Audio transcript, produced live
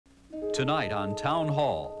Tonight on Town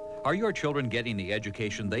Hall, are your children getting the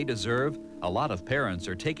education they deserve? A lot of parents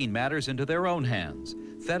are taking matters into their own hands.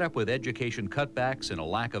 Fed up with education cutbacks and a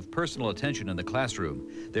lack of personal attention in the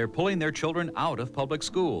classroom, they're pulling their children out of public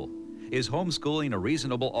school. Is homeschooling a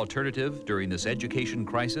reasonable alternative during this education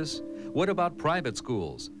crisis? What about private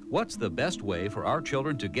schools? What's the best way for our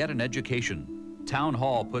children to get an education? Town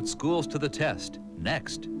Hall puts schools to the test.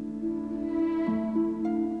 Next.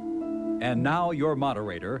 And now your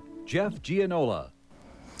moderator, Jeff Gianola.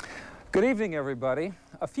 Good evening, everybody.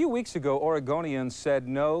 A few weeks ago, Oregonians said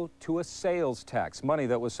no to a sales tax, money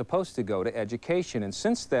that was supposed to go to education. And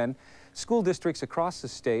since then, school districts across the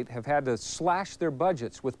state have had to slash their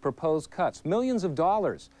budgets with proposed cuts, millions of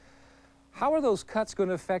dollars. How are those cuts going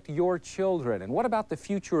to affect your children? And what about the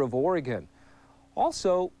future of Oregon?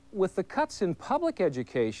 Also, with the cuts in public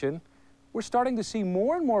education, we're starting to see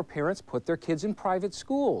more and more parents put their kids in private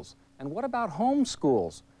schools. And what about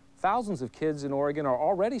homeschools? Thousands of kids in Oregon are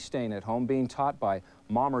already staying at home, being taught by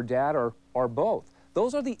mom or dad or both.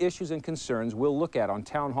 Those are the issues and concerns we'll look at on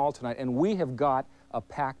Town Hall tonight, and we have got a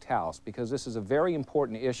packed house because this is a very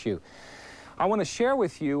important issue. I want to share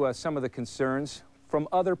with you some of the concerns from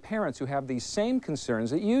other parents who have these same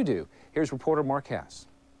concerns that you do. Here's reporter Mark Hass.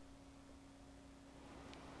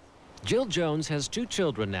 Jill Jones has 2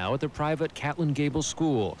 children now at the private Catlin Gable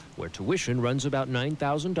School, where tuition runs about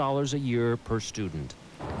 $9,000 a year per student.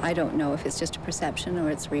 I don't know if it's just a perception or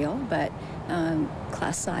it's real, but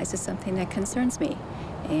class size is something that concerns me.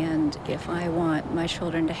 And if I want my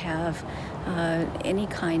children to have any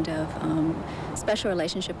kind of special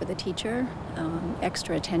relationship with a teacher,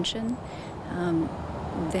 extra attention,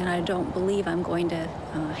 then I don't believe I'm going to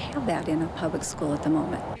have that in a public school at the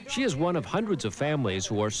moment. She is one of hundreds of families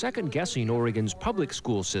who are second-guessing Oregon's public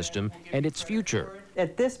school system and its future.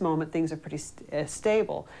 At this moment, things are pretty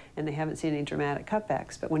stable, and they haven't seen any dramatic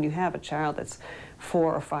cutbacks. But when you have a child that's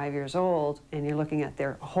 4 or 5 years old, and you're looking at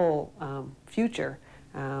their whole future,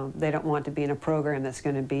 they don't want to be in a program that's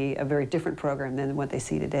going to be a very different program than what they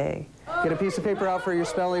see today. Get a piece of paper out for your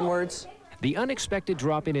spelling words. The unexpected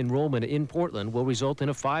drop in enrollment in Portland will result in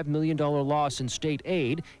a $5 million loss in state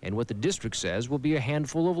aid and what the district says will be a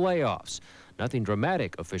handful of layoffs. Nothing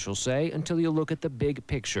dramatic, officials say, until you look at the big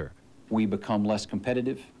picture. We become less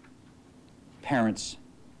competitive. Parents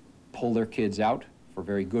pull their kids out for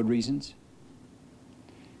very good reasons,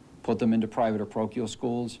 put them into private or parochial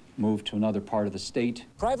schools, move to another part of the state.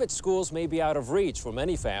 Private schools may be out of reach for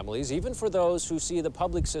many families, even for those who see the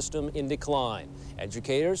public system in decline.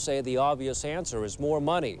 Educators say the obvious answer is more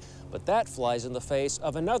money, but that flies in the face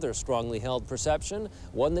of another strongly held perception,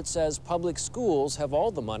 one that says public schools have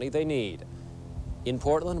all the money they need. In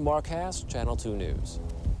Portland, Mark Hass, Channel 2 News.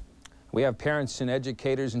 We have parents and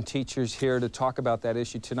educators and teachers here to talk about that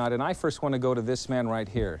issue tonight, and I first want to go to this man right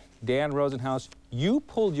here. Dan Rosenhaus, you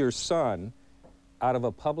pulled your son out of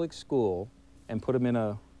a public school and put him in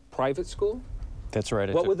a private school? That's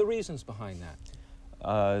right. What were the reasons behind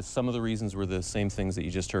that? Some of the reasons were the same things that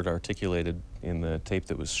you just heard articulated in the tape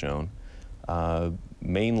that was shown.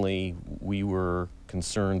 Mainly, we were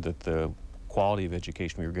concerned that the quality of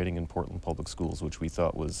education we were getting in Portland public schools, which we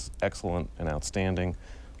thought was excellent and outstanding,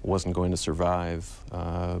 wasn't going to survive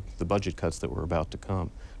the budget cuts that were about to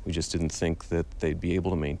come. We just didn't think that they'd be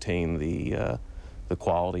able to maintain the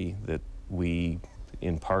quality that we,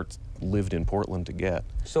 in part, lived in Portland to get.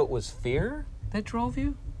 So it was fear that drove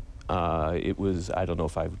you? It was, I don't know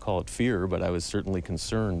if I would call it fear, but I was certainly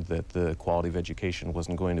concerned that the quality of education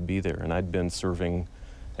wasn't going to be there. And I'd been serving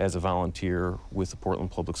as a volunteer with the Portland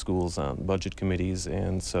Public Schools on budget committees,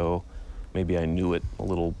 and so maybe I knew it a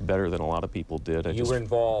little better than a lot of people did. You were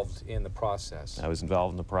involved in the process. I was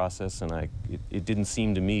involved in the process, and it didn't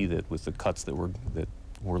seem to me that with the cuts that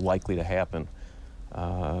were likely to happen,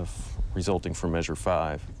 resulting from Measure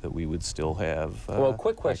 5, that we would still have. Well,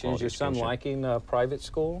 quick question: is your son liking private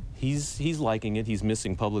school? He's liking it. He's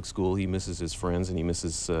missing public school. He misses his friends, and he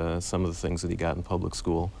misses some of the things that he got in public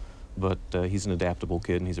school. But he's an adaptable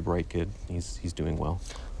kid, and he's a bright kid. He's doing well.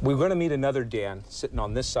 We're going to meet another Dan sitting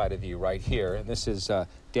on this side of you right here, and this is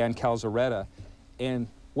Dan Calzaretta. And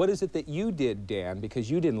what is it that you did, Dan, because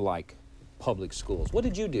you didn't like public schools? What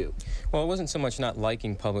did you do? Well, it wasn't so much not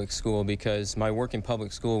liking public school, because my work in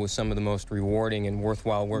public school was some of the most rewarding and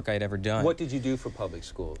worthwhile work I'd ever done. What did you do for public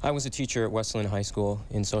schools? I was a teacher at Westland High School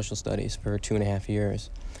in social studies for 2.5 years.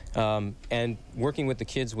 And working with the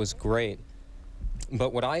kids was great.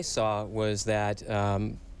 But what I saw was that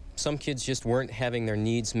some kids just weren't having their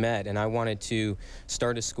needs met, and I wanted to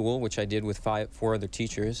start a school, which I did with 4 other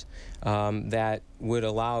teachers, that would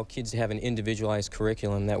allow kids to have an individualized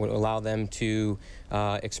curriculum that would allow them to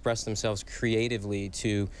express themselves creatively,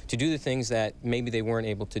 to do the things that maybe they weren't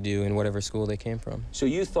able to do in whatever school they came from. So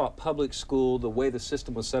you thought public school, the way the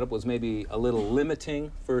system was set up, was maybe a little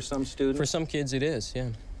limiting for some students? For some kids it is, yeah.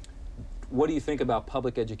 What do you think about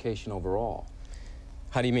public education overall?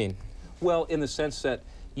 How do you mean? Well, in the sense that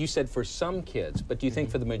you said for some kids, but do you think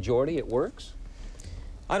for the majority it works?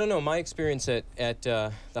 I don't know. My experience at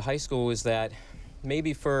the high school was that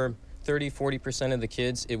maybe for 30–40% of the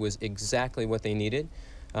kids it was exactly what they needed.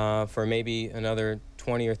 For maybe another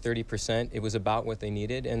 20 or 30% it was about what they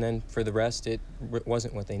needed, and then for the rest it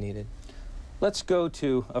wasn't what they needed. Let's go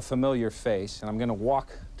to a familiar face, and I'm going to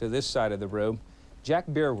walk to this side of the room. Jack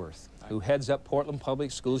Beerworth, who heads up Portland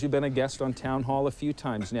Public Schools. You've been a guest on Town Hall a few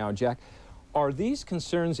times now. Jack, are these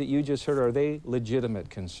concerns that you just heard, are they legitimate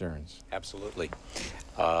concerns? Absolutely.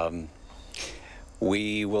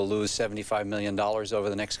 We will lose $75 million over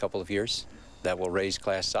the next couple of years. That will raise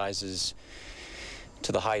class sizes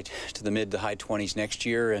to the mid to high 20s next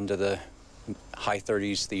year and to the high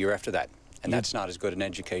 30s the year after that. And that's not as good an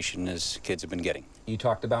education as kids have been getting. You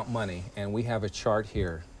talked about money, and we have a chart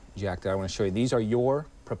here, Jack, that I want to show you. These are your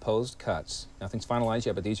proposed cuts. Nothing's finalized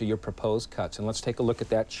yet, but these are your proposed cuts. And let's take a look at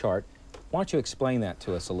that chart. Why don't you explain that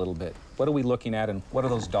to us a little bit? What are we looking at, and what are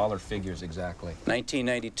those dollar figures exactly?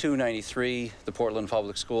 1992-93, the Portland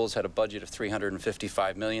Public Schools had a budget of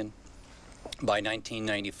 $355 million. By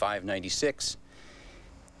 1995-96,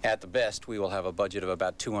 at the best, we will have a budget of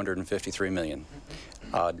about $253 million,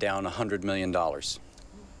 down $100 million.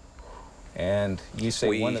 And you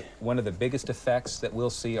say one of the biggest effects that we'll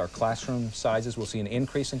see are classroom sizes. We'll see an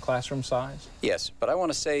increase in classroom size? Yes, but I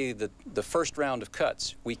want to say that the first round of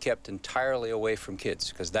cuts we kept entirely away from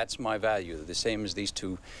kids, because that's my value, the same as these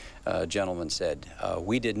two gentlemen said.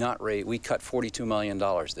 We cut $42 million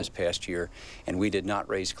this past year, and we did not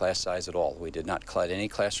raise class size at all. We did not cut any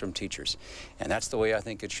classroom teachers, and that's the way I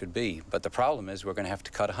think it should be. But the problem is we're going to have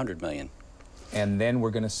to cut $100 million. And then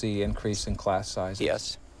we're going to see increase in class sizes?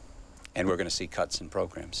 Yes. And we're going to see cuts in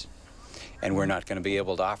programs. And we're not going to be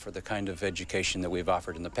able to offer the kind of education that we've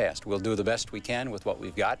offered in the past. We'll do the best we can with what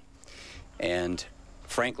we've got. And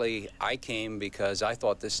frankly, I came because I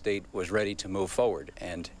thought this state was ready to move forward.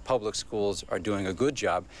 And public schools are doing a good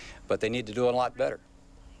job, but they need to do a lot better.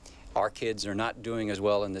 Our kids are not doing as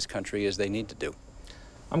well in this country as they need to do.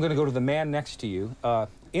 I'm going to go to the man next to you.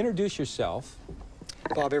 Introduce yourself.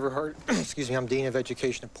 Bob Everhart, excuse me, I'm Dean of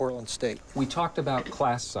Education at Portland State. We talked about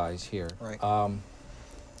class size here. Right.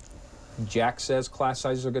 Jack says class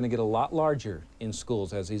sizes are going to get a lot larger in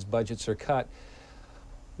schools as these budgets are cut.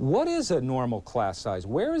 What is a normal class size?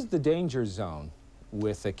 Where is the danger zone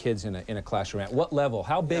with the kids in a classroom? At what level?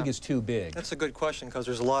 How big is too big? That's a good question, because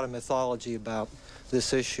there's a lot of mythology about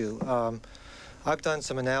this issue. I've done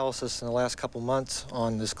some analysis in the last couple months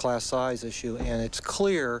on this class size issue, and it's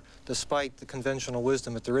clear, despite the conventional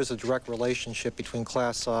wisdom, that there is a direct relationship between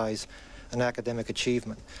class size and academic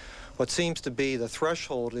achievement. What seems to be the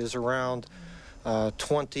threshold is around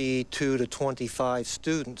 22 to 25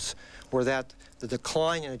 students, where the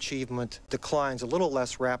decline in achievement declines a little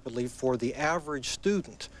less rapidly for the average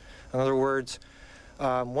student. In other words,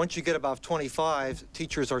 once you get above 25,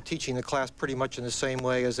 teachers are teaching the class pretty much in the same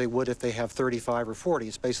way as they would if they have 35 or 40.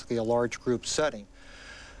 It's basically a large group setting.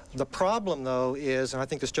 The problem, though, is, and I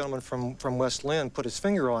think this gentleman from West Lynn put his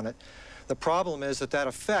finger on it, the problem is that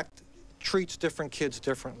effect treats different kids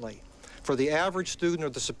differently. For the average student or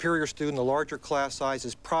the superior student, the larger class size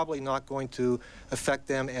is probably not going to affect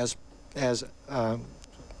them as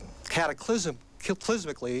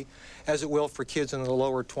cataclysmically as it will for kids in the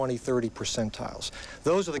lower 20, 30 percentiles.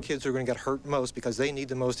 Those are the kids who are going to get hurt most because they need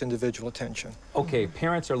the most individual attention. Okay,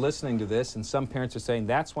 parents are listening to this, and some parents are saying,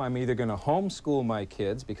 that's why I'm either going to homeschool my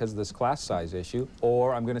kids because of this class size issue,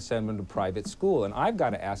 or I'm going to send them to private school. And I've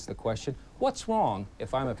got to ask the question, what's wrong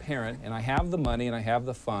if I'm a parent and I have the money and I have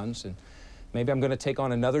the funds, and maybe I'm going to take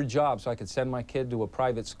on another job so I could send my kid to a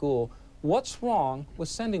private school? What's wrong with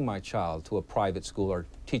sending my child to a private school or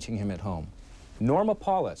teaching him at home? Norma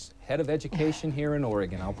Paulus, head of education here in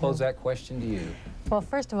Oregon. I'll pose that question to you. Well,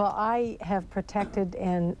 first of all, I have protected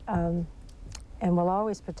and will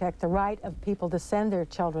always protect the right of people to send their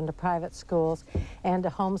children to private schools and to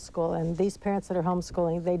homeschool. And these parents that are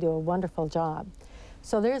homeschooling, they do a wonderful job.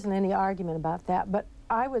 So there isn't any argument about that. But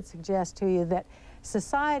I would suggest to you that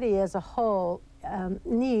society as a whole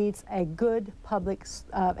needs a good public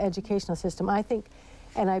educational system. I think,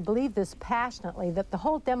 and I believe this passionately, that the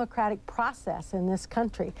whole democratic process in this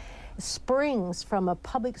country springs from a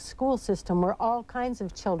public school system where all kinds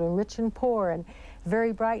of children, rich and poor, and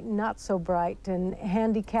very bright and not so bright, and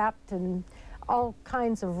handicapped, and all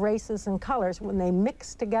kinds of races and colors, when they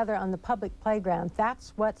mix together on the public playground,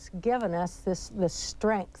 that's what's given us this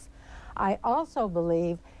strength. I also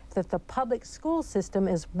believe that the public school system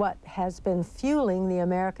is what has been fueling the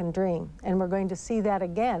American dream, and we're going to see that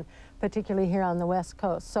again, particularly here on the West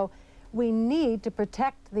Coast. So we need to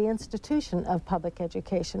protect the institution of public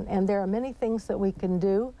education, and there are many things that we can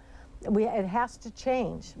do. It has to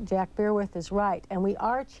change. Jack Beerworth is right, and we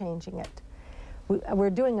are changing it. We're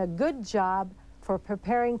doing a good job for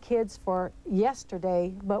preparing kids for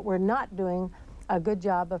yesterday, but we're not doing a good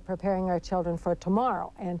job of preparing our children for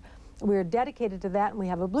tomorrow. And we're dedicated to that, and we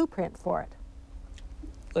have a blueprint for it.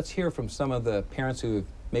 Let's hear from some of the parents who have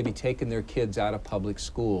maybe taken their kids out of public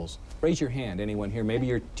schools. Raise your hand, anyone here. Maybe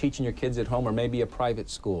you're teaching your kids at home, or maybe a private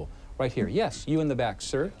school. Right here. Yes, you in the back,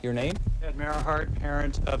 sir. Your name? Ed Marahart,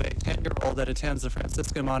 parent of a 10-year-old that attends the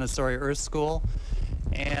Franciscan Montessori Earth School.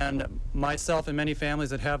 And myself and many families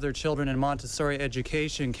that have their children in Montessori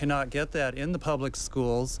education cannot get that in the public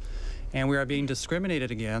schools, and we are being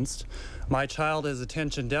discriminated against. My child has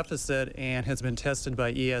attention deficit and has been tested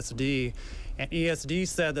by ESD, and ESD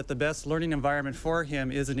said that the best learning environment for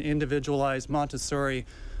him is an individualized Montessori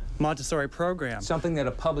program. Something that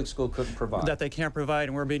a public school couldn't provide. That they can't provide,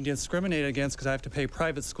 and we're being discriminated against because I have to pay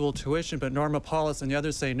private school tuition, but Norma Paulus and the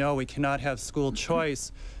others say no, we cannot have school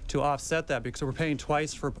choice to offset that, because we're paying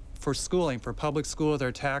twice for schooling, for public school with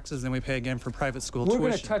our taxes, and we pay again for private school tuition. We're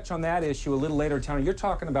going to touch on that issue a little later, Tony. You're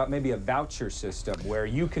talking about maybe a voucher system where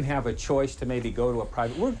you can have a choice to maybe go to a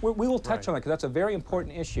private. We will touch on that because that's a very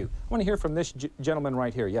important issue. I want to hear from this gentleman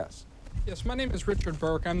right here. Yes. Yes, my name is Richard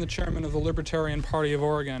Burke. I'm the chairman of the Libertarian Party of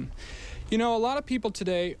Oregon. You know, a lot of people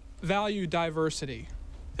today value diversity.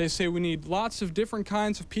 They say we need lots of different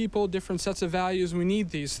kinds of people, different sets of values, and we need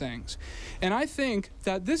these things. And I think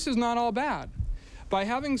that this is not all bad. By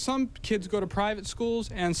having some kids go to private schools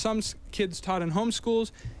and some kids taught in home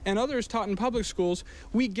schools and others taught in public schools,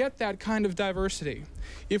 we get that kind of diversity.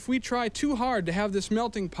 If we try too hard to have this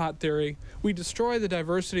melting pot theory, we destroy the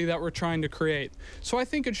diversity that we're trying to create. So I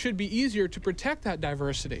think it should be easier to protect that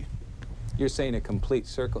diversity. You're saying a complete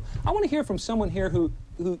circle. I want to hear from someone here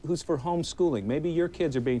who's for homeschooling. Maybe your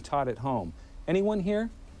kids are being taught at home. Anyone here?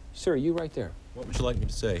 Sir, you right there. What would you like me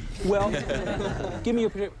to say? Well, give me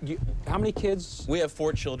how many kids? We have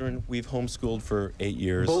 4 children. We've homeschooled for 8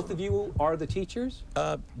 years. Both of you are the teachers?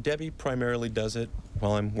 Debbie primarily does it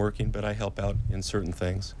while I'm working, but I help out in certain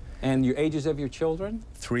things. And your ages of your children?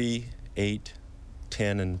 3, 8,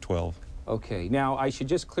 10, and 12. Okay, now I should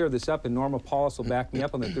just clear this up, and Norma Paulus will back me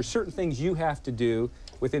up on that. There's certain things you have to do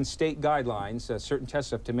within state guidelines, certain test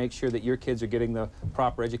stuff, to make sure that your kids are getting the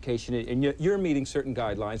proper education, and you're meeting certain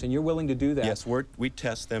guidelines, and you're willing to do that. Yes, we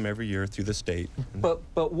test them every year through the state.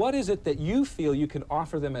 But what is it that you feel you can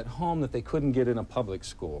offer them at home that they couldn't get in a public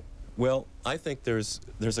school? Well, I think there's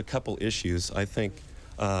a couple issues. I think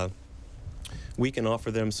we can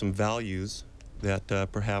offer them some values that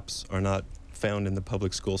perhaps are not found in the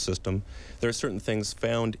public school system. There are certain things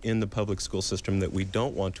found in the public school system that we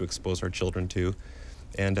don't want to expose our children to,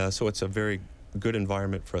 and so it's a very good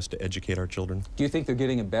environment for us to educate our children. Do you think they're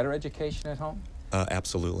getting a better education at home?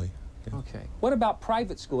 Absolutely. Yeah. Okay. What about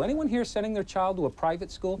private school? Anyone here sending their child to a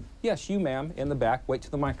private school? Yes, you, ma'am, in the back. Wait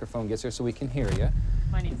till the microphone gets there so we can hear you.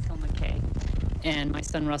 My name's Hilma Kay, and my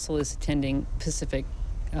son Russell is attending Pacific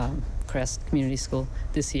Crest Community School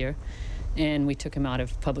this year, and we took him out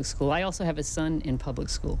of public school. I also have a son in public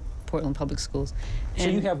school, Portland Public Schools. So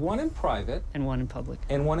you have one in private. And one in public.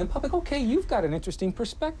 And one in public. Okay, you've got an interesting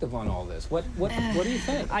perspective on all this. What do you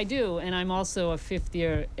think? I do, and I'm also a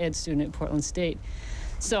 5th-year ed student at Portland State.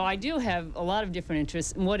 So I do have a lot of different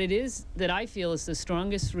interests, and what it is that I feel is the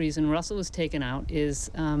strongest reason Russell was taken out is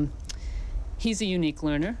he's a unique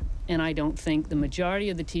learner, and I don't think the majority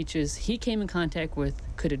of the teachers he came in contact with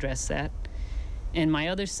could address that. And my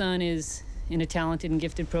other son is in a talented and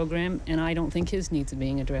gifted program, and I don't think his needs are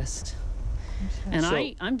being addressed. And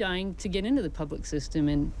I'm dying to get into the public system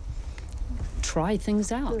and try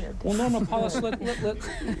things out. Well, Norma Paulus, what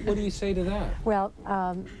do you say to that? Well,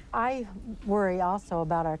 I worry also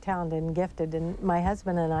about our talented and gifted, and my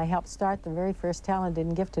husband and I helped start the very first talented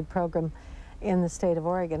and gifted program in the state of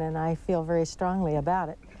Oregon, and I feel very strongly about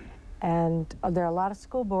it. And there are a lot of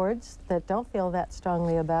school boards that don't feel that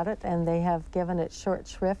strongly about it, and they have given it short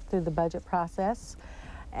shrift through the budget process.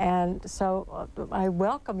 And so I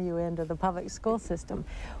welcome you into the public school system.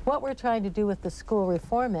 What we're trying to do with the school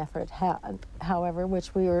reform effort, however,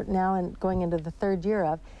 which we are now going into the 3rd year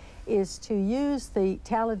of, is to use the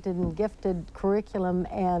talented and gifted curriculum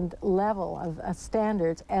and level of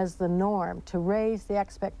standards as the norm, to raise the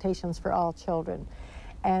expectations for all children,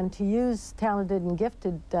 and to use talented and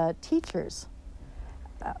gifted teachers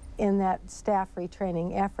in that staff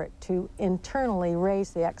retraining effort to internally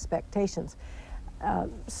raise the expectations.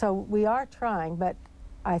 So we are trying, but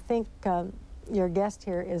I think your guest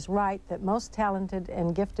here is right that most talented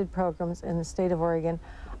and gifted programs in the state of Oregon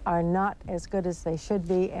are not as good as they should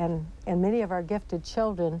be, and many of our gifted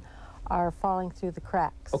children are falling through the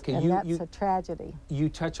cracks. Okay, and that's a tragedy. You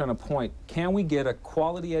touch on a point. Can we get a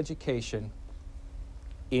quality education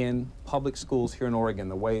in public schools here in Oregon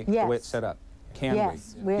the way it's set up? Can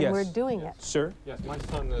we? Yes, we're doing it. Sir? Yes, my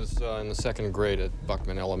son is in the 2nd grade at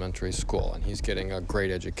Buckman Elementary School, and he's getting a great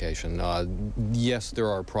education. Yes, there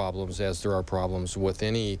are problems, as there are problems with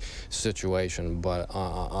any situation, but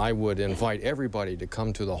I would invite everybody to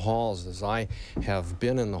come to the halls, as I have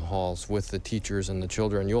been in the halls with the teachers and the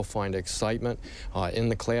children. You'll find excitement. In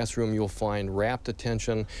the classroom, you'll find rapt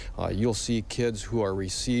attention. You'll see kids who are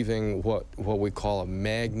receiving what we call a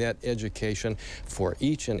magnet education for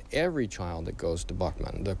each and every child that goes to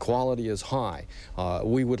Buckman. The quality is high.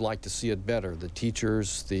 We would like to see it better. The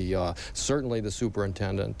teachers, certainly the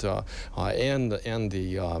superintendent, and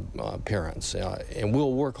the parents, and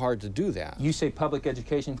we'll work hard to do that. You say public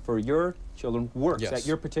education for your children works at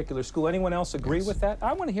your particular school. Anyone else agree with that?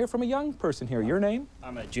 I want to hear from a young person here. Your name?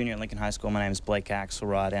 I'm a junior at Lincoln High School. My name is Blake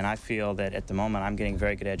Axelrod, and I feel that at the moment I'm getting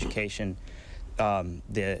very good education,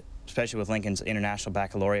 especially with Lincoln's International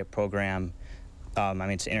Baccalaureate program. I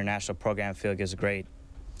mean, it's an international program. I feel it gives a great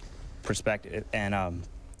perspective and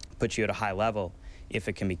puts you at a high level if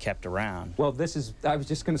it can be kept around. Well, I was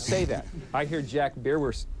just going to say that. I hear Jack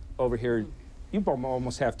Beerworth over here. You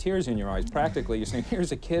almost have tears in your eyes, practically. You're saying,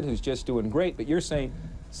 here's a kid who's just doing great, but you're saying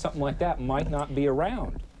something like that might not be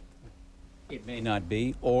around. It may not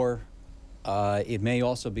be, or it may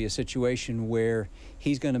also be a situation where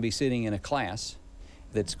he's going to be sitting in a class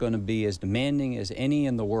that's going to be as demanding as any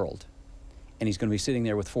in the world, and he's going to be sitting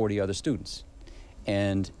there with 40 other students.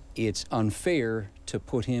 And it's unfair to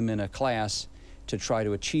put him in a class to try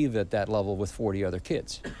to achieve at that level with 40 other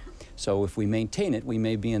kids. So if we maintain it, we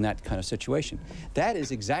may be in that kind of situation. That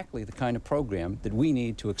is exactly the kind of program that we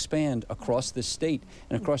need to expand across this state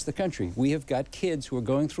and across the country. We have got kids who are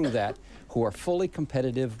going through that who are fully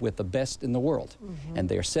competitive with the best in the world. And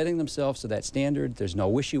they're setting themselves to that standard. There's no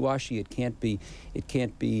wishy-washy. It can't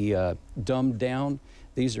be dumbed down.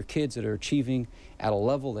 These are kids that are achieving at a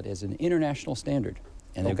level that is an international standard,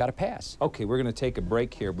 and they've got to pass. Okay, we're going to take a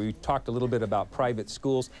break here. We talked a little bit about private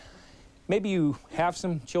schools. Maybe you have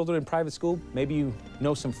some children in private school. Maybe you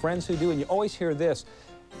know some friends who do, and you always hear this.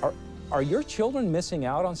 Are your children missing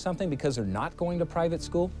out on something because they're not going to private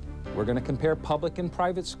school? We're going to compare public and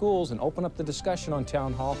private schools and open up the discussion on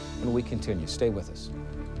Town Hall when we continue. Stay with us.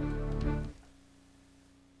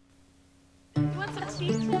 You want some tea?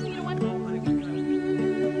 You don't want tea?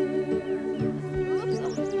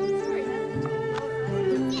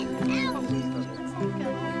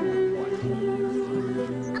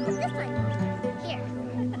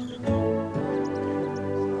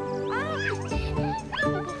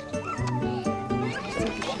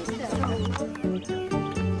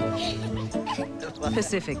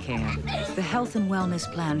 Pacific Care, the health and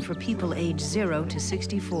wellness plan for people aged 0 to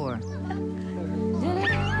 64.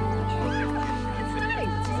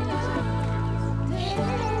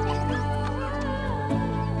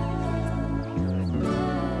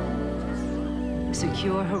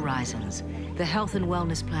 Secure Horizons, the health and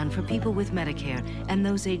wellness plan for people with Medicare and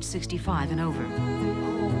those aged 65 and over.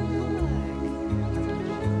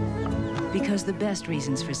 Because the best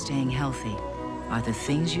reasons for staying healthy are the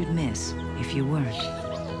things you'd miss if you weren't.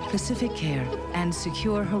 Pacific Care and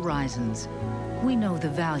Secure Horizons. We know the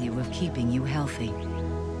value of keeping you healthy.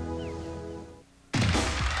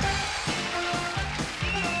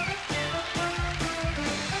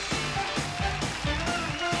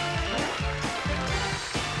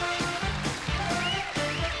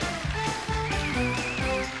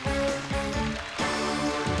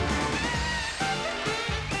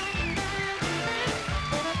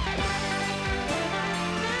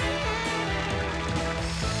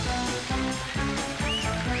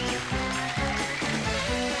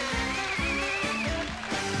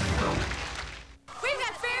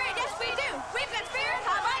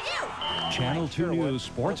 Channel 2 News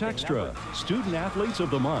Sports Extra, Student Athletes of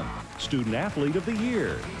the Month, Student Athlete of the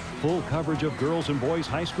Year, full coverage of girls and boys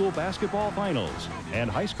high school basketball finals and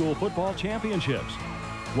high school football championships.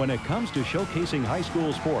 When it comes to showcasing high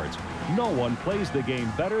school sports, no one plays the game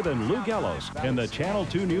better than Lou Gallos and the Channel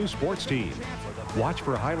 2 News sports team. Watch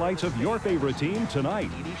for highlights of your favorite team tonight.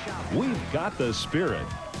 We've got the spirit.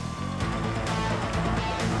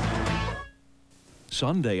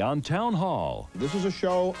 Sunday on Town Hall. This is a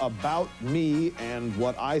show about me and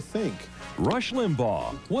what I think. Rush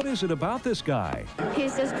Limbaugh. What is it about this guy?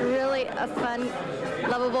 He's just really a fun,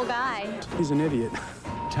 lovable guy. He's an idiot.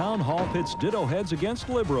 Town Hall pits ditto heads against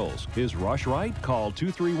liberals. Is Rush right? Call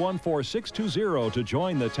 231-4620 to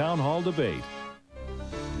join the Town Hall debate.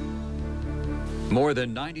 More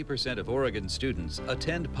than 90% of Oregon students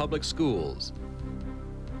attend public schools.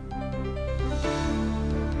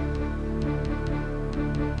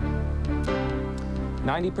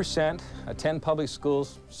 90% attend public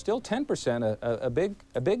schools. Still 10%, a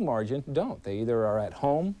big margin, don't. They either are at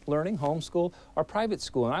home learning, homeschool, or private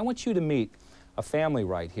school. And I want you to meet a family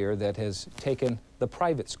right here that has taken the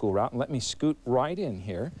private school route. And let me scoot right in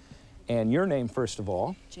here. And your name, first of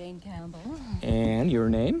all? Jane Campbell. And your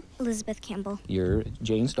name? Elizabeth Campbell. You're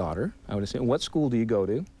Jane's daughter, I would assume. What school do you go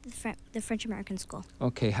to? The French American School.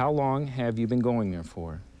 Okay, how long have you been going there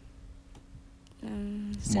for?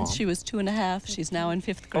 Since she was 2.5, she's now in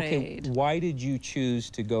 5th grade. Okay, why did you choose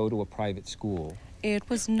to go to a private school? It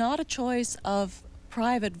was not a choice of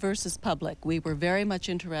private versus public. We were very much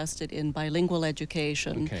interested in bilingual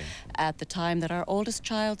education. Okay. At the time that our oldest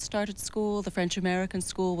child started school, the French American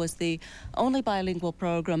School was the only bilingual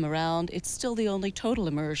program around. It's still the only total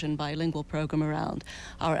immersion bilingual program around.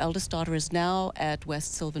 Our eldest daughter is now at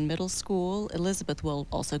West Sylvan Middle School. Elizabeth will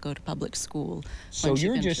also go to public school when she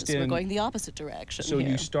finishes. We're going the opposite direction So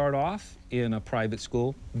here. you start off in a private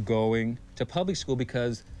school, going to public school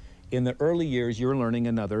because in the early years, you're learning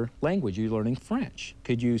another language. You're learning French.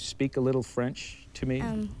 Could you speak a little French to me?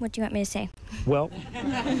 What do you want me to say? Well,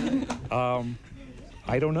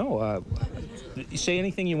 I don't know. Say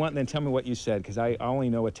anything you want and then tell me what you said, because I only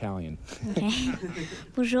know Italian. Okay.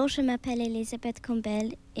 Bonjour, je m'appelle Elisabeth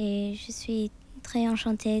Campbell et je suis très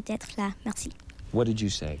enchantée d'être là. Merci. What did you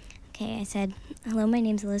say? Okay, I said, hello, my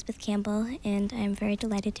name's Elizabeth Campbell, and I'm very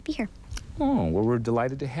delighted to be here. Oh, well, we're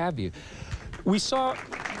delighted to have you. We saw,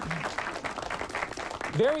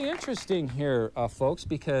 very interesting here, folks,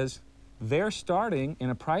 because they're starting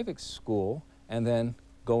in a private school and then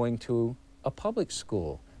going to a public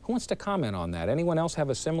school. Who wants to comment on that? Anyone else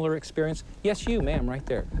have a similar experience? Yes, you, ma'am, right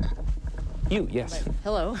there. You, yes.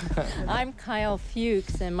 Hello. I'm Kyle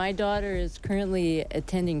Fuchs, and my daughter is currently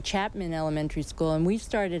attending Chapman Elementary School, and we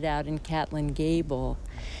started out in Catlin Gable.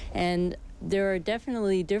 And there are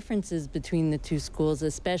definitely differences between the two schools,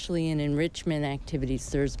 especially in enrichment activities.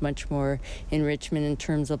 There's much more enrichment in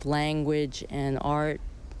terms of language and art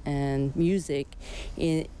and music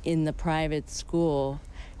in the private school.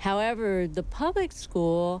 However, the public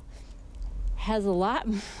school has a lot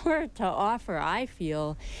more to offer, I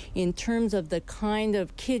feel, in terms of the kind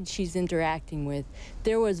of kids she's interacting with.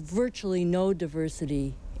 There was virtually no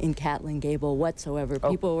diversity in Catlin Gable whatsoever. Oh.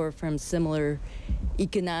 People were from similar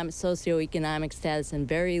socioeconomic status and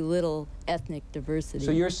very little ethnic diversity. So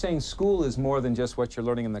you're saying school is more than just what you're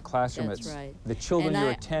learning in the classroom. That's it's right. The children and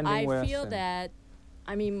you're attending with. I feel that,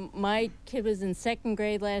 I mean, my kid was in 2nd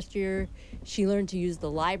grade last year. She learned to use the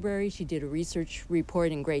library. She did a research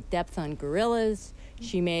report in great depth on gorillas.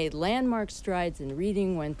 She made landmark strides in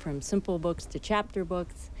reading, went from simple books to chapter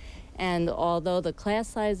books. And although the class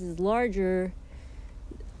size is larger,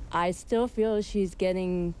 I still feel she's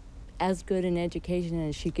getting as good an education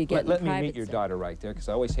as she could get in the private Let me meet your daughter right there, because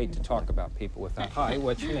I always hate to talk about people without. Hi,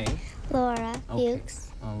 what's your name? Laura Okay.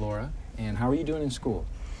 Fuchs. Laura. And how are you doing in school?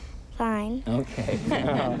 Fine. Okay.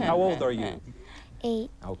 How old are you? 8.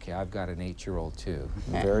 Okay, I've got an 8-year-old too.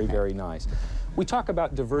 Very, very nice. We talk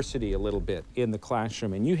about diversity a little bit in the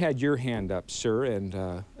classroom, and you had your hand up, sir,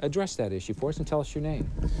 and address that issue for us and tell us your name.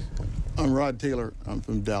 I'm Rod Taylor. I'm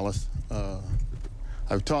from Dallas.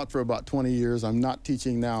 I've taught for about 20 years. I'm not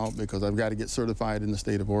teaching now because I've got to get certified in the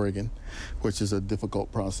state of Oregon, which is a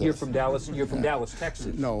difficult process. You're from Dallas. You're from Dallas,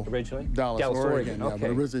 Texas. No, originally. Dallas, Oregon. Yeah, okay. but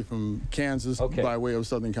originally from Kansas by way of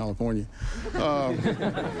Southern California.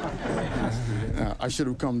 I should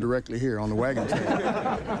have come directly here on the wagon train.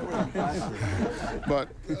 But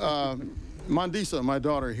Mandisa, my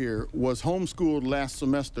daughter here, was homeschooled last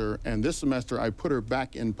semester, and this semester I put her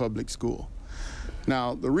back in public school.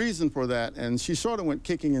 Now, the reason for that, and she sort of went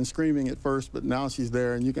kicking and screaming at first, but now she's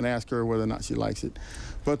there, and you can ask her whether or not she likes it.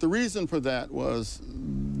 But the reason for that was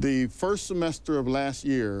the first semester of last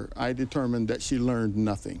year, I determined that she learned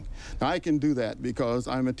nothing. Now, I can do that because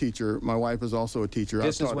I'm a teacher. My wife is also a teacher.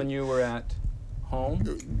 This is when you were at home?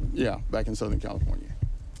 Yeah, back in Southern California.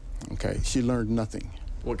 Okay, she learned nothing.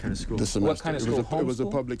 What kind of school? This semester. What kind of school? It was a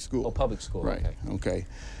public school. Oh, public school. Right. Okay. Okay.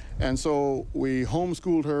 And so we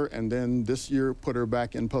homeschooled her, and then this year put her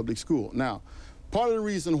back in public school. Now, part of the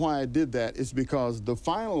reason why I did that is because the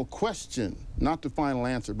final question, not the final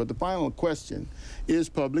answer, but the final question is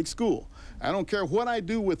public school. I don't care what I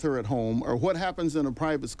do with her at home or what happens in a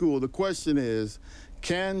private school. The question is,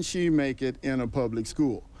 can she make it in a public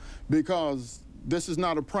school? Because this is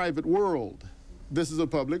not a private world. This is a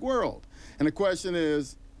public world. And the question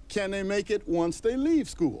is, can they make it once they leave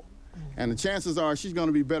school? And the chances are she's going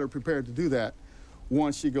to be better prepared to do that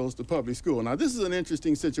once she goes to public school. Now, this is an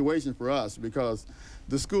interesting situation for us because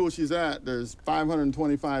the school she's at, there's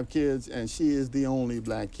 525 kids, and she is the only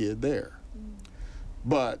black kid there.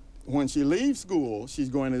 But when she leaves school, she's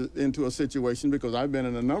going into a situation, because I've been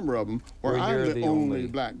in a number of them, where I'm the only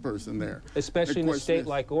black person there. Especially in a state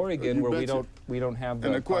like Oregon, where we don't have the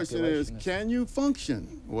And the question is, population. can you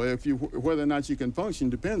function? Well, whether or not you can function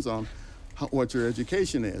depends on what your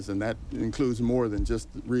education is, and that includes more than just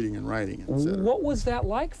reading and writing, et cetera. What was that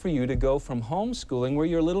like for you to go from homeschooling, where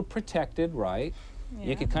you're a little protected, right? Yeah.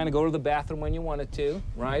 You could kind of go to the bathroom when you wanted to,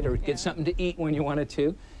 right? Or get something to eat when you wanted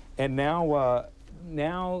to. And now,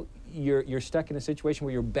 now you're stuck in a situation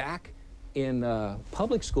where you're back in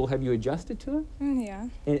public school. Have you adjusted to it? Yeah.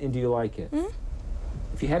 And do you like it? Mm-hmm.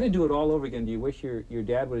 If you had to do it all over again, do you wish your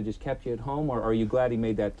dad would have just kept you at home, or are you glad he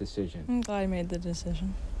made that decision? I'm glad I made the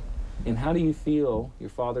decision. And how do you feel, your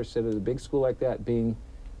father said, at a big school like that, being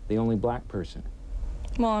the only black person?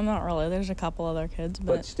 Well, I'm not really. There's a couple other kids,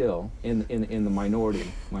 But still, in the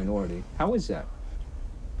minority. How is that?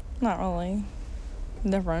 Not really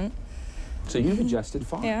different. So you've adjusted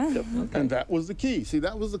fine. Yeah. Okay. And that was the key. See,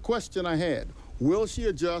 that was the question I had. Will she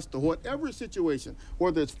adjust to whatever situation,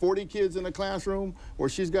 whether it's 40 kids in a classroom or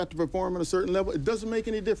she's got to perform at a certain level? It doesn't make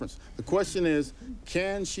any difference. The question is,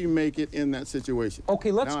 can she make it in that situation?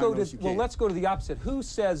 Okay, let's go to the opposite. Who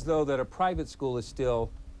says, though, that a private school is still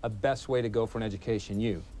a best way to go for an education?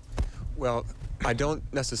 You. Well, I don't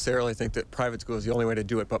necessarily think that private school is the only way to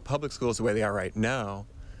do it, but public schools, the way they are right now,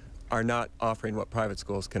 are not offering what private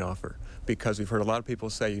schools can offer. Because we've heard a lot of people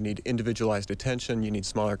say you need individualized attention, you need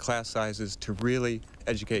smaller class sizes to really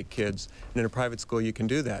educate kids. And in a private school, you can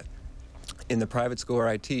do that. In the private school where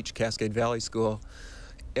I teach, Cascade Valley School,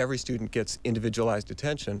 every student gets individualized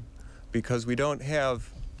attention because we don't have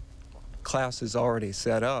classes already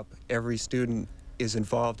set up. Every student is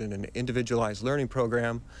involved in an individualized learning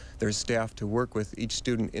program. There's staff to work with each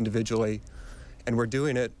student individually, and we're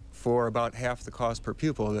doing it for about half the cost per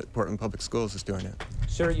pupil that Portland Public Schools is doing it.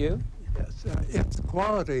 Sir, you? Yes, if the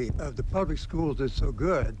quality of the public schools is so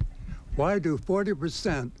good, why do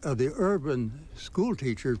 40% of the urban school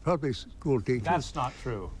teachers, public school teachers... That's not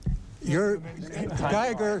true.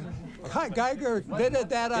 Geiger did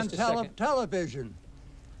that on television.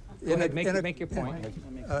 Go ahead, make your point.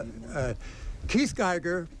 Keith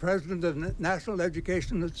Geiger, president of the National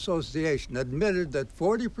Education Association, admitted that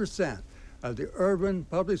 40% of the urban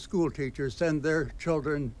public school teachers send their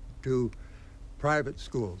children to private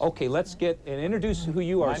schools. Okay, let's get and introduce who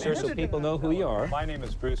you are, sir, so people know who you are. My name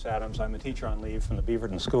is Bruce Adams. I'm a teacher on leave from the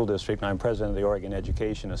Beaverton School District, and I'm president of the Oregon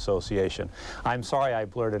Education Association. I'm sorry I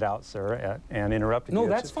blurted out, sir, and interrupted you. No,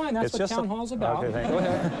 that's fine. That's what town hall's about. Okay, go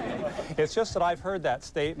ahead. It's just that I've heard that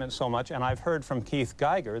statement so much, and I've heard from Keith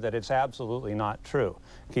Geiger that it's absolutely not true.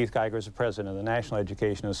 Keith Geiger is the president of the National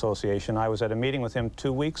Education Association. I was at a meeting with him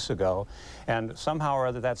 2 weeks ago, and somehow or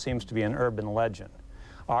other that seems to be an urban legend.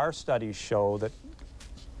 Our studies show that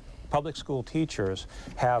public school teachers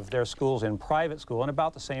have their schools in private school in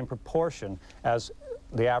about the same proportion as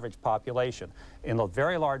the average population. In the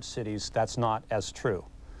very large cities, that's not as true.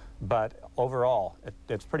 But overall,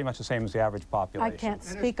 it's pretty much the same as the average population. I can't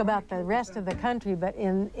speak about the rest of the country, but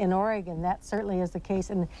in Oregon, that certainly is the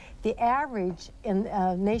case. And the average in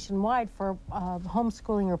nationwide for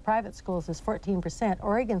homeschooling or private schools is 14%.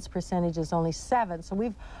 Oregon's percentage is only 7%. So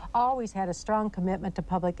we've always had a strong commitment to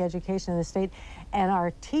public education in the state, and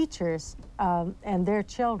our teachers and their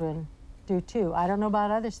children do too. I don't know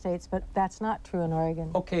about other states, but that's not true in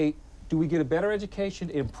Oregon. Okay. Do we get a better education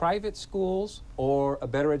in private schools or a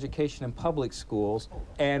better education in public schools?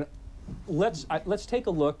 And let's take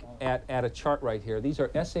a look at a chart right here. These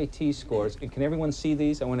are SAT scores, and can everyone see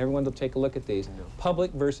these? I want everyone to take a look at these.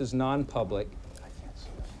 Public versus non-public.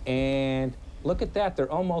 And look at that,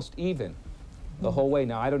 they're almost even the whole way.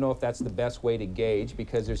 Now, I don't know if that's the best way to gauge,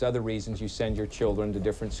 because there's other reasons you send your children to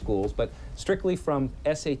different schools, but strictly from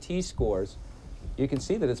SAT scores, you can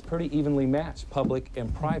see that it's pretty evenly matched, public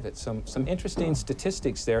and private. Some interesting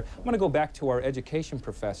statistics there. I'm going to go back to our education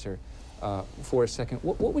professor. for a second.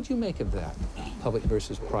 What would you make of that, public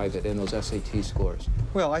versus private, and those SAT scores?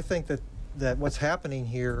 Well, I think that what's happening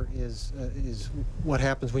here is what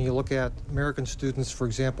happens when you look at American students, for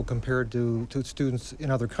example, compared to students in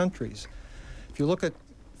other countries. If you look at,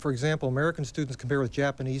 for example, American students compared with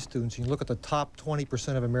Japanese students, you look at the top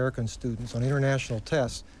 20% of American students on international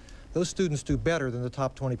tests, those students do better than the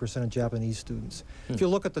top 20% of Japanese students. If you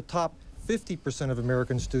look at the top 50% of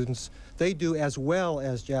American students, they do as well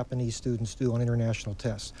as Japanese students do on international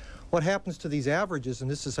tests. What happens to these averages, and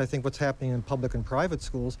this is, I think, what's happening in public and private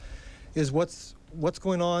schools, is what's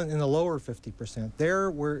going on in the lower 50%.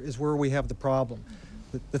 There is where we have the problem.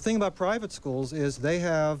 The thing about private schools is they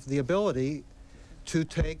have the ability to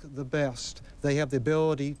take the best. They have the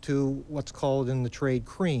ability to, what's called in the trade,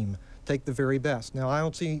 cream, take the very best. Now, I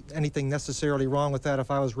don't see anything necessarily wrong with that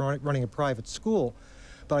if I was running a private school,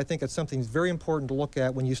 but I think it's something very important to look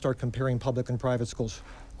at when you start comparing public and private schools.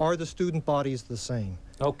 Are the student bodies the same?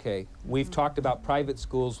 Okay, we've talked about private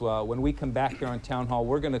schools. When we come back here on Town Hall,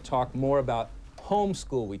 we're going to talk more about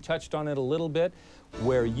homeschool. We touched on it a little bit,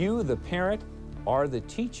 where you, the parent, are the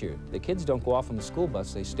teacher. The kids don't go off on the school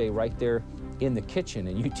bus. They stay right there in the kitchen,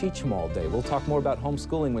 and you teach them all day. We'll talk more about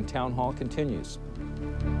homeschooling when Town Hall continues.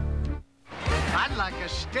 I'd like a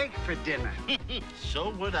steak for dinner. So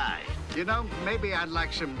would I. You know, maybe I'd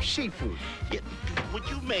like some seafood. Yeah, would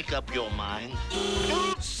you make up your mind?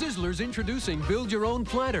 Sizzler's introducing Build Your Own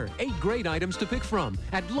Platter. 8 great items to pick from.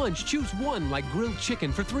 At lunch, choose 1 like grilled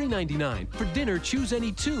chicken for $3.99. For dinner, choose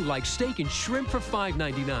any 2 like steak and shrimp for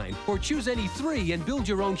 $5.99. Or choose any 3 and build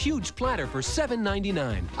your own huge platter for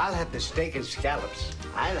 $7.99. I'll have the steak and scallops.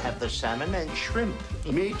 I'll have the salmon and shrimp.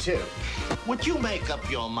 Me too. Would you make up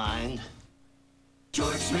your mind?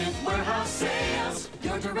 George Smith Warehouse Sales,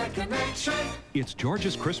 your direct connection. It's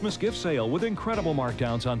George's Christmas gift sale with incredible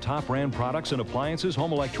markdowns on top brand products and appliances,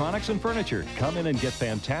 home electronics, and furniture. Come in and get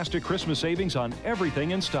fantastic Christmas savings on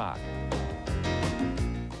everything in stock.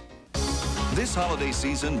 This holiday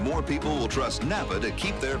season, more people will trust Napa to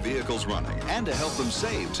keep their vehicles running and to help them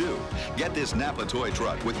save, too. Get this Napa toy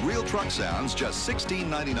truck with real truck sounds, just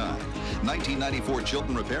 $16.99. 1994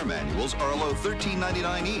 Chilton repair manuals are a low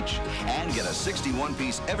 $13.99 each. And get a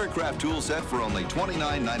 61-piece Evercraft tool set for only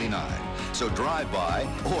 $29.99. So drive by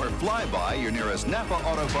or fly by your nearest Napa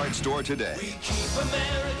Auto Parts store today. We keep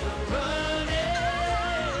America running.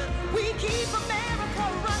 We keep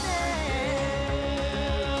America running.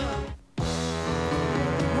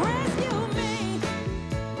 Rescue me.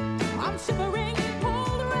 I'm shivering.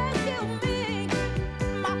 Cold, rescue me.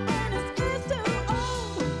 My furnace is too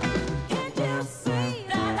old. Can't you see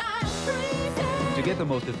that I'm freezing? To get the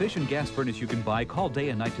most efficient gas furnace you can buy, call Day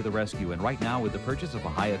and Night to the rescue. And right now, with the purchase of a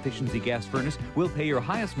high-efficiency gas furnace, we'll pay your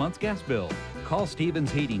highest month's gas bill. Call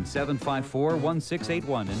Stevens Heating,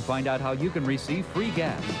 754-1681, and find out how you can receive free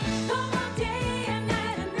gas.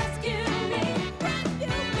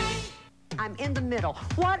 I'm in the middle.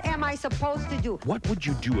 What am I supposed to do? What would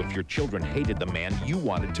you do if your children hated the man you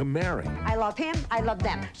wanted to marry? I love him. I love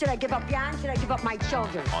them. Should I give up Jan? Should I give up my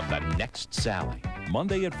children? On the next Sally.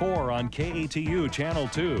 Monday at 4 on KATU Channel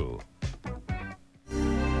 2.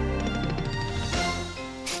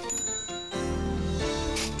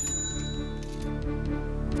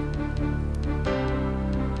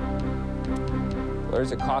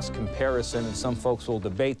 There's a cost comparison, and some folks will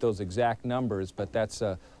debate those exact numbers, but that's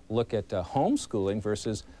a look at homeschooling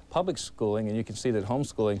versus public schooling, and you can see that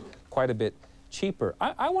homeschooling quite a bit cheaper.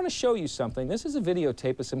 I want to show you something. This is a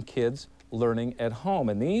videotape of some kids learning at home,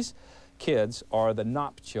 and these kids are the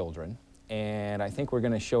Knopp children, and I think we're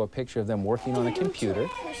going to show a picture of them working on a computer.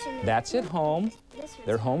 That's at home.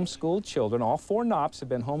 They're homeschooled children. All 4 Knopps have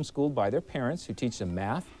been homeschooled by their parents, who teach them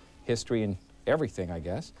math, history, and everything, I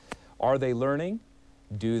guess. Are they learning?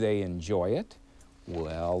 Do they enjoy it?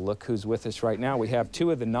 Well, look who's with us right now. We have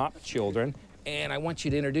 2 of the Knopp children, and I want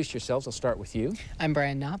you to introduce yourselves. I'll start with you. I'm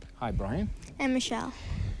Brian Knopp. Hi, Brian. And Michelle.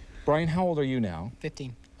 Brian, how old are you now?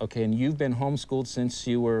 15. Okay, and you've been homeschooled since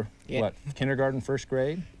you were, what, kindergarten, 1st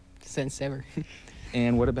grade? Since ever.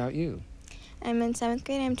 And what about you? I'm in 7th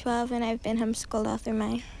grade. I'm 12, and I've been homeschooled all through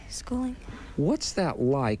my schooling. What's that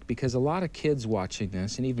like? Because a lot of kids watching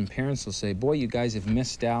this, and even parents will say, boy, you guys have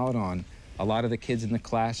missed out on a lot of the kids in the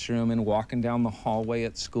classroom and walking down the hallway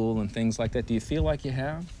at school and things like that. Do you feel like you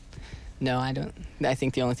have? No, I don't. I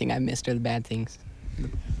think the only thing I've missed are the bad things.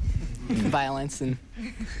 Violence and...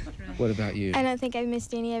 What about you? I don't think I've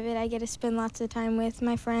missed any of it. I get to spend lots of time with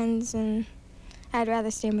my friends, and I'd rather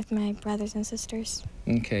stay with my brothers and sisters.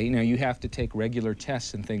 Okay, now you have to take regular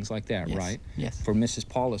tests and things like that, Yes. right? Yes. For Mrs.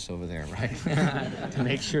 Paulus over there, right? To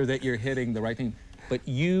make sure that you're hitting the right thing. But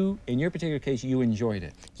you, in your particular case, you enjoyed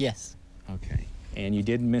it. Yes. Okay. And you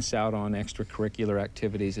did miss out on extracurricular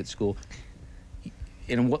activities at school.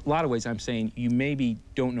 In a lot of ways, I'm saying you maybe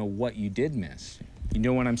don't know what you did miss. You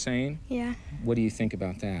know what I'm saying? Yeah. What do you think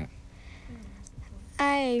about that?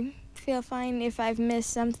 I feel fine if I've missed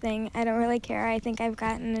something. I don't really care. I think I've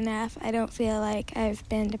gotten enough. I don't feel like I've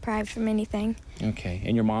been deprived from anything. Okay.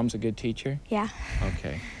 And your mom's a good teacher? Yeah.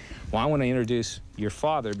 Okay. Well, I want to introduce your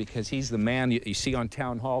father because he's the man you see on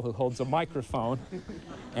Town Hall who holds a microphone.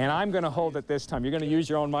 And I'm going to hold it this time. You're going to use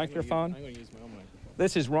your own microphone? I'm going to use my own microphone.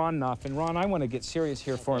 This is Ron Nuff. And Ron, I want to get serious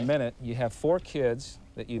here for a minute. You have 4 kids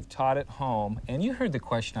that you've taught at home, and you heard the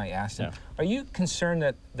question I asked him. Are you concerned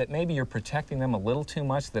that maybe you're protecting them a little too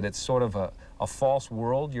much, that it's sort of a false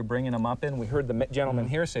world you're bringing them up in? We heard the gentleman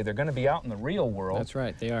here say they're going to be out in the real world. That's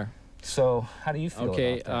right, they are. So how do you feel about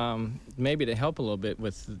that? Maybe to help a little bit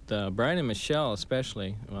with Brian and Michelle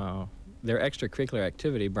especially, their extracurricular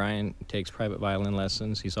activity. Brian takes private violin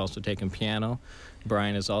lessons. He's also taken piano.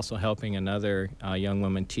 Brian is also helping another young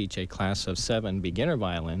woman teach a class of 7 beginner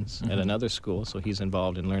violins at another school, so he's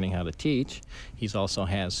involved in learning how to teach. He also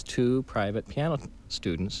has 2 private piano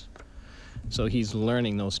students. So he's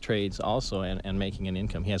learning those trades also and making an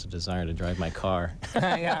income. He has a desire to drive my car.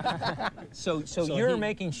 Yeah. So you're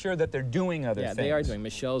making sure that they're doing other things. Yeah, they are doing.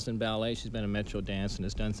 Michelle's in ballet. She's been in Metro Dance and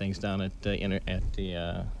has done things down at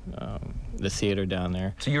the theater down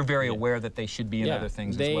there. So you're very aware that they should be in other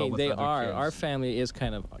things as well with they other are. kids. Our family is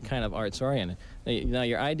kind of arts oriented. Now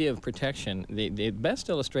your idea of protection, the best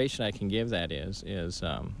illustration I can give that is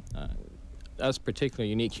us particular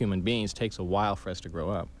unique human beings takes a while for us to grow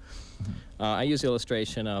up. I use the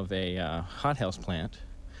illustration of a hothouse plant.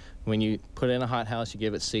 When you put it in a hothouse, you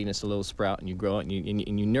give it seed and it's a little sprout, and you grow it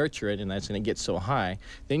and you nurture it, and that's when it gets so high.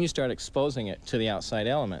 Then you start exposing it to the outside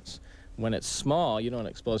elements. When it's small, you don't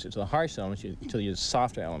expose it to the harsh elements, until you use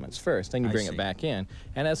softer elements first. Then you bring it back in.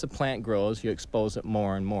 And as the plant grows, you expose it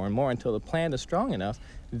more and more and more until the plant is strong enough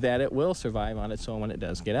that it will survive on its own when it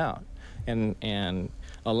does get out. And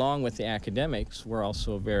along with the academics, we're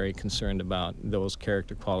also very concerned about those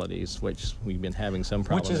character qualities, which we've been having some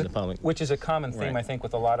problems in the public. Which is a common theme, I think,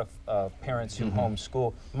 with a lot of parents who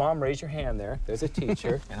homeschool. Mom, raise your hand there. There's a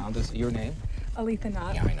teacher. And I'll just, your name? Aletha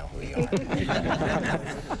Knott. Yeah, I know who you are.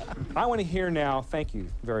 I want to hear now, thank you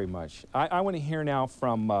very much. I want to hear now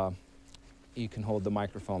from, you can hold the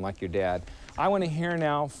microphone like your dad. I want to hear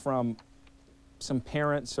now from some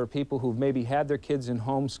parents or people who've maybe had their kids in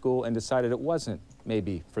homeschool and decided it wasn't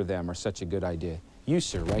maybe for them or such a good idea. You,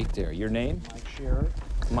 sir, right there. Your name? Mike Shearer.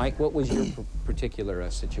 Mike, what was your particular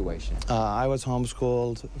situation? I was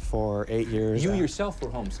homeschooled for 8 years. You yourself were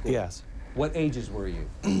homeschooled? Yes. What ages were you?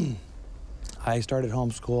 I started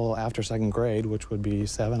homeschool after 2nd grade, which would be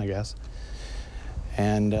 7, I guess.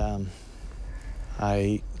 And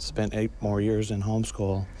I spent 8 more years in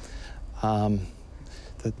homeschool.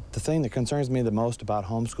 The thing that concerns me the most about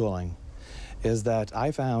homeschooling is that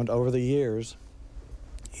I found over the years,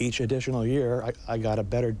 each additional year, I got a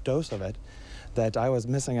better dose of it, that I was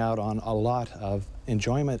missing out on a lot of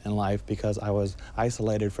enjoyment in life because I was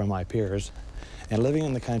isolated from my peers and living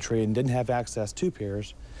in the country and didn't have access to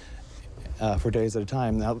peers for days at a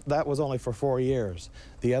time. Now, that was only for 4 years.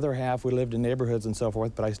 The other half, we lived in neighborhoods and so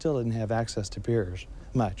forth, but I still didn't have access to peers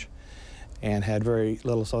much, and had very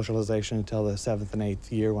little socialization until the 7th and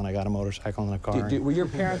 8th year when I got a motorcycle and a car. Were your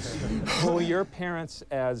parents,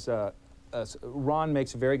 as Ron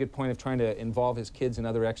makes a very good point of trying to involve his kids in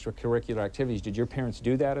other extracurricular activities. Did your parents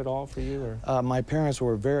do that at all for you? Or? My parents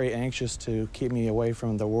were very anxious to keep me away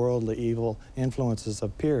from the worldly evil influences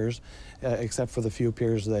of peers, except for the few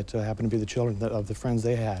peers that happened to be the children of the friends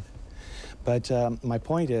they had. But my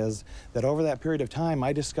point is that over that period of time,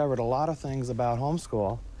 I discovered a lot of things about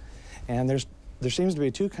homeschool. And there seems to be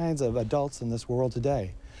 2 kinds of adults in this world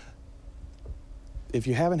today. If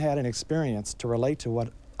you haven't had an experience to relate to what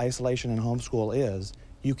isolation and homeschool is,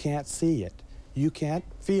 you can't see it. You can't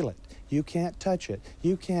feel it. You can't touch it.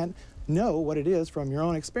 You can't know what it is from your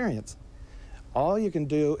own experience. All you can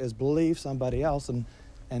do is believe somebody else, and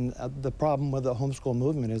the problem with the homeschool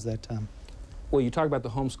movement is that... Well, you talk about the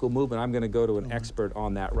homeschool movement. I'm going to go to an expert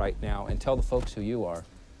on that right now and tell the folks who you are.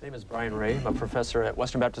 My name is Brian Ray. I'm a professor at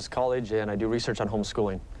Western Baptist College, and I do research on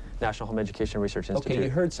homeschooling, National Home Education Research Institute. Okay, you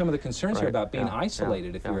heard some of the concerns here about being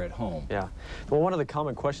isolated if you're at home. Yeah. Well, one of the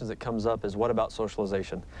common questions that comes up is, what about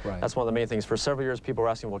socialization? Right. That's one of the main things. For several years, people were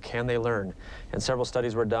asking, well, can they learn? And several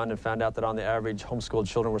studies were done and found out that on the average, homeschooled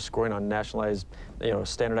children were scoring on nationalized,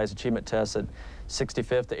 standardized achievement tests at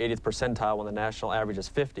 65th to 80th percentile when the national average is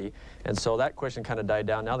 50. And so that question kind of died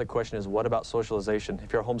down. Now the question is, what about socialization?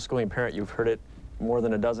 If you're a homeschooling parent, you've heard it more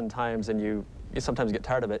than a dozen times, and you sometimes get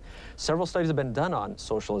tired of it. Several studies have been done on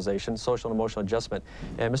socialization, social and emotional adjustment,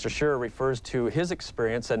 and Mr. Shearer refers to his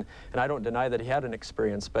experience, and I don't deny that he had an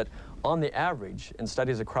experience, but on the average, in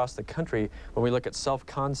studies across the country, when we look at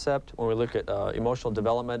self-concept, when we look at emotional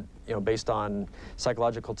development, based on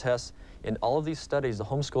psychological tests, in all of these studies, the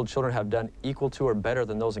homeschooled children have done equal to or better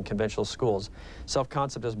than those in conventional schools.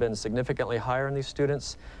 Self-concept has been significantly higher in these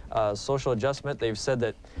students. Social adjustment, they've said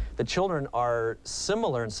that the children are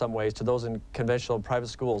similar in some ways to those in conventional private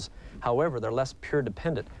schools. However, they're less peer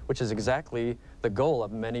dependent, which is exactly the goal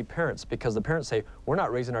of many parents, because the parents say, we're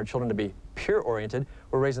not raising our children to be peer-oriented,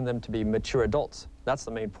 we're raising them to be mature adults. That's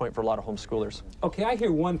the main point for a lot of homeschoolers. Okay, I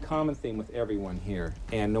hear one common theme with everyone here,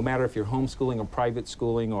 and no matter if you're homeschooling or private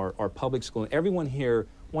schooling or public schooling, everyone here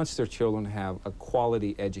wants their children to have a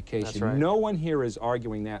quality education. That's right. No one here is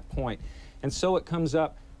arguing that point. And so it comes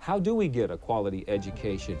up, how do we get a quality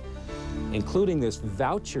education? Including this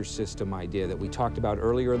voucher system idea that we talked about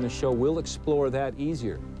earlier in the show, we'll explore that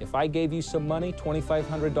easier. If I gave you some money,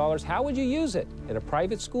 $2,500, how would you use it? At a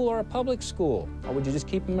private school or a public school? Or would you just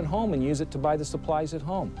keep them at home and use it to buy the supplies at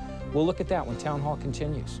home? We'll look at that when Town Hall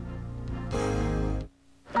continues.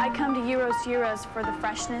 I come to Euros for the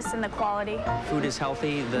freshness and the quality. Food is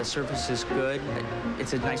healthy, the service is good.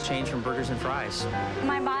 It's a nice change from burgers and fries.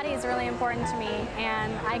 My body is really important to me,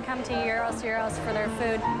 and I come to Euros for their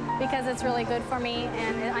food because it's really good for me,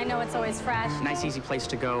 and I know it's always fresh. Nice, easy place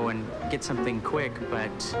to go and get something quick, but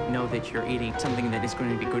know that you're eating something that is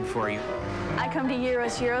going to be good for you. I come to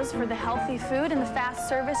Euros for the healthy food and the fast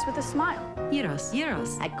service with a smile.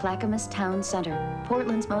 Euros at Clackamas Town Center,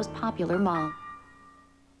 Portland's most popular mall.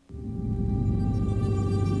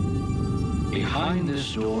 Behind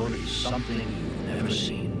this door is something you've never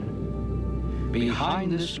seen.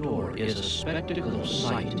 Behind this door is a spectacle of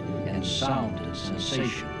sight and sound and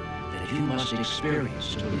sensation that you must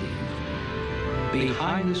experience to believe.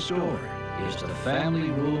 Behind this door is the family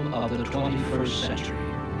room of the 21st century.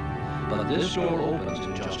 But this door opens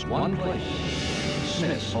to just one place,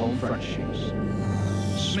 Smith's Home Furnishings.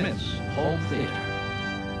 Smith's Home Theater.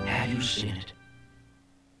 Have you seen it?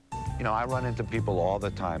 You know, I run into people all the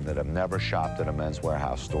time that have never shopped at a Men's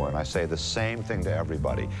Wearhouse store, and I say the same thing to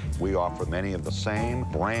everybody. We offer many of the same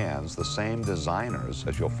brands, the same designers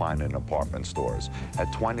as you'll find in department stores,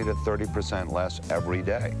 at 20 to 30% less every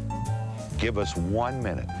day. Give us 1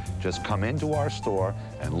 minute. Just come into our store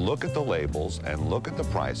and look at the labels and look at the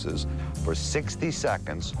prices for 60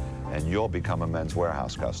 seconds, and you'll become a Men's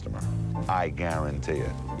Wearhouse customer. I guarantee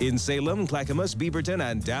it. In Salem, Clackamas, Beaverton,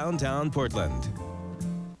 and downtown Portland.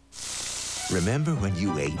 Remember when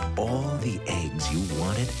you ate all the eggs you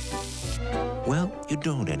wanted? Well, you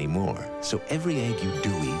don't anymore, so every egg you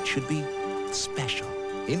do eat should be special.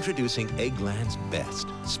 Introducing Eggland's Best.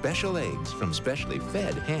 Special eggs from specially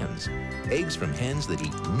fed hens. Eggs from hens that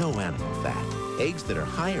eat no animal fat. Eggs that are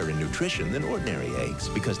higher in nutrition than ordinary eggs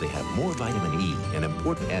because they have more vitamin E, an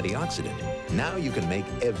important antioxidant. Now you can make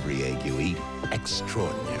every egg you eat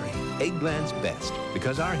extraordinary. Eggland's Best.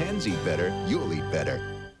 Because our hens eat better, you'll eat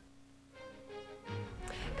better.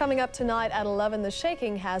 Coming up tonight at 11, the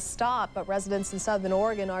shaking has stopped, but residents in southern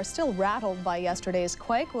Oregon are still rattled by yesterday's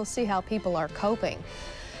quake. We'll see how people are coping.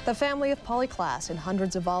 The family of Polly Klaas and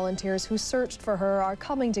hundreds of volunteers who searched for her are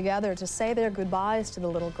coming together to say their goodbyes to the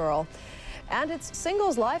little girl. And it's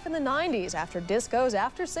singles life in the 90s. After discos,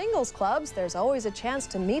 after singles clubs, there's always a chance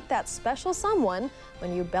to meet that special someone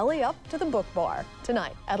when you belly up to the Book Bar.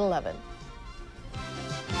 Tonight at 11.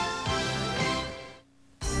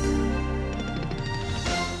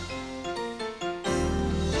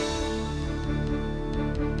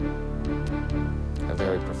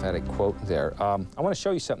 Very prophetic quote there. I want to show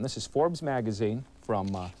you something. This is Forbes magazine from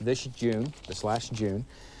this last June.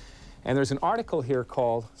 And there's an article here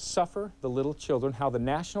called Suffer the Little Children, How the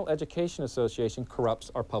National Education Association Corrupts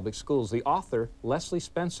Our Public Schools. The author, Leslie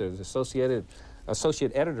Spencer, the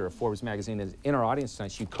associate editor of Forbes magazine, is in our audience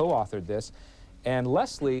tonight. She co-authored this. And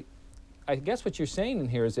Leslie, I guess what you're saying in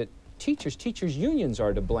here is that teachers' unions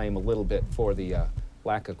are to blame a little bit for the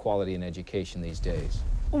lack of quality in education these days.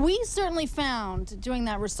 We certainly found, doing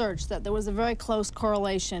that research, that there was a very close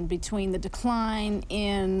correlation between the decline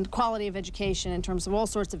in quality of education in terms of all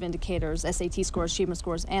sorts of indicators, SAT scores, achievement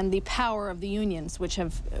scores, and the power of the unions, which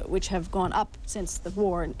have gone up since the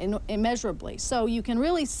war immeasurably. So you can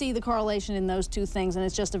really see the correlation in those two things, and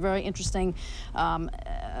it's just a very interesting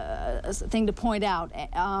thing to point out.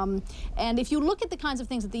 And if you look at the kinds of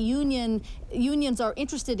things that the unions are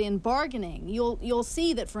interested in bargaining, you'll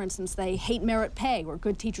see that, for instance, they hate merit pay, where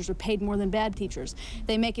good teachers are paid more than bad teachers.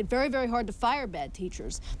 They make it very, very hard to fire bad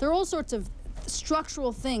teachers. There are all sorts of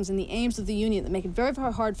structural things in the aims of the union that make it very,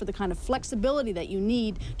 very hard for the kind of flexibility that you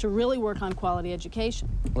need to really work on quality education.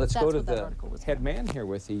 Let's go to the head man here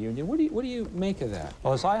with the union. What do you make of that?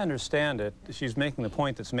 Well, as I understand it, she's making the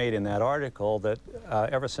point that's made in that article that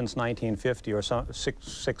ever since 1950 or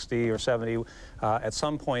 60 or 70, at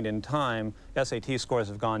some point in time, SAT scores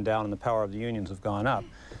have gone down and the power of the unions have gone up.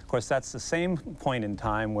 Of course, that's the same point in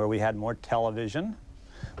time where we had more television,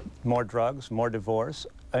 more drugs, more divorce.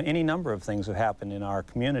 Any number of things have happened in our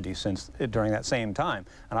community during that same time,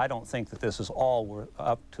 and I don't think that this is all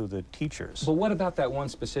up to the teachers. But what about that one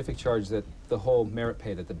specific charge that the whole merit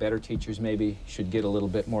pay, that the better teachers maybe should get a little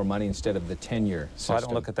bit more money instead of the tenure system? So I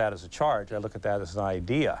don't look at that as a charge. I look at that as an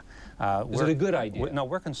idea. Is it a good idea? No,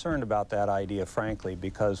 we're concerned about that idea, frankly,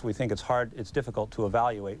 because we think it's difficult to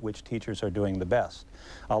evaluate which teachers are doing the best.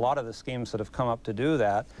 A lot of the schemes that have come up to do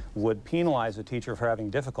that would penalize a teacher for having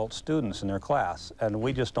difficult students in their class, and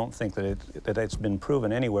we just don't think that it's been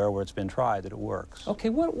proven anywhere where it's been tried that it works. Okay,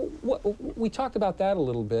 we talked about that a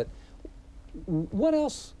little bit. What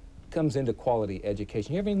else comes into quality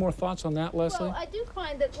education? You have any more thoughts on that, Leslie? Well, I do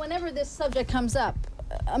find that whenever this subject comes up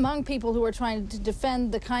among people who are trying to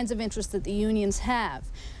defend the kinds of interests that the unions have,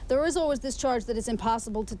 there is always this charge that it's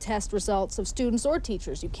impossible to test results of students or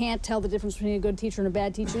teachers. You can't tell the difference between a good teacher and a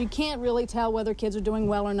bad teacher. You can't really tell whether kids are doing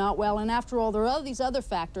well or not well. And after all, there are all these other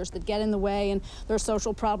factors that get in the way, and there are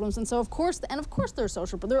social problems. And so, of course there are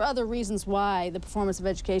social, but there are other reasons why the performance of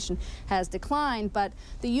education has declined. But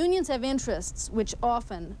the unions have interests which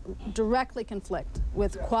often directly conflict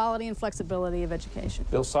with quality and flexibility of education.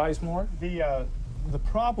 Bill Sizemore? The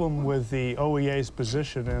problem with the OEA's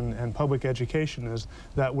position in public education is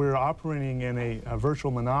that we're operating in a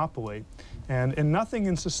virtual monopoly. And in nothing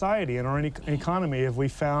in society and or any economy have we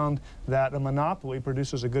found that a monopoly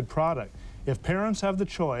produces a good product. If parents have the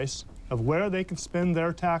choice of where they can spend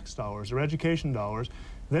their tax dollars, their education dollars,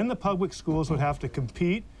 then the public schools would have to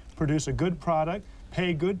compete, produce a good product,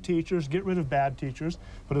 pay good teachers, get rid of bad teachers.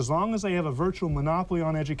 But as long as they have a virtual monopoly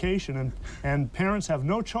on education and parents have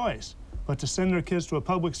no choice but to send their kids to a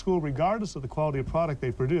public school regardless of the quality of product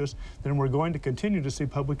they produce, then we're going to continue to see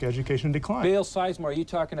public education decline. Bill Sizemore, are you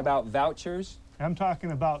talking about vouchers? I'm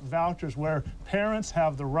talking about vouchers where parents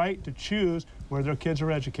have the right to choose where their kids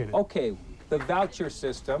are educated. Okay, the voucher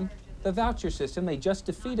system, they just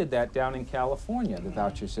defeated that down in California, the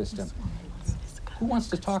voucher system. Who wants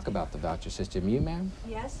to talk about the voucher system? You, ma'am?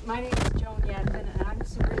 Yes, my name is Joan Yadvin, and I'm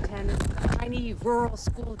superintendent of a tiny rural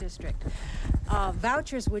school district.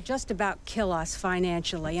 Vouchers would just about kill us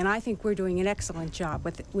financially, and I think we're doing an excellent job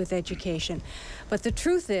with education. But the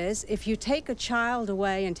truth is, if you take a child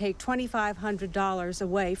away and take $2,500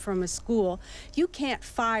 away from a school, you can't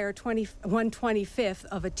fire 1/25th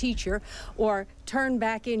of a teacher or turn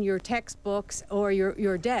back in your textbooks or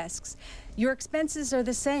your desks. Your expenses are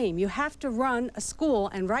the same. You have to run a school,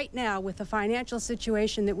 and right now, with the financial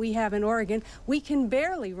situation that we have in Oregon, we can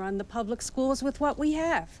barely run the public schools with what we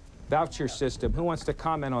have. Voucher system. Who wants to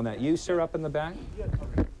comment on that? You, sir, up in the back? Yeah,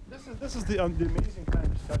 okay. This is the amazing kind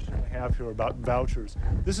of discussion we have here about vouchers.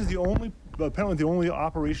 This is apparently the only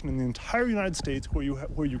operation in the entire United States where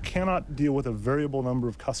you cannot deal with a variable number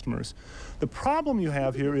of customers. The problem you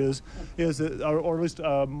have here is that, or at least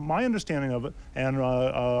my understanding of it, and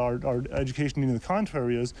our education meaning the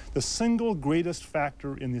contrary, is the single greatest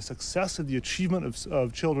factor in the success of the achievement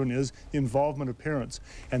of children is the involvement of parents.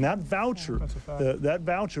 And that voucher, that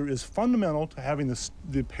voucher is fundamental to having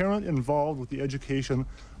the parent involved with the education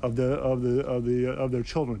of their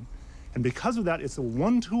children. And because of that, it's the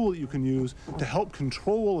one tool that you can use to help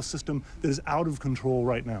control a system that is out of control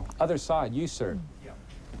right now. Other side, you, sir. Yeah.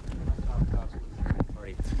 Tom Cox with the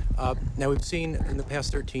Libertarian Party. Now, we've seen in the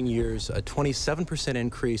past 13 years a 27%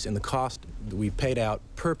 increase in the cost that we've paid out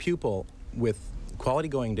per pupil, with quality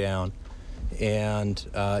going down. And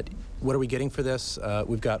what are we getting for this?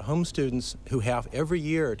 We've got home students who have every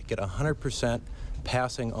year to get 100%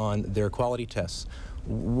 passing on their quality tests.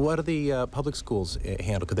 What do the public schools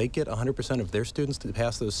handle? Could they get 100% of their students to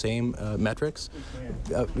pass those same metrics?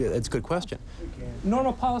 It's a good question.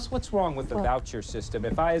 Norma Paulus, what's wrong with the voucher system?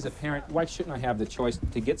 If I, as a parent, why shouldn't I have the choice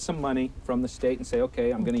to get some money from the state and say, okay,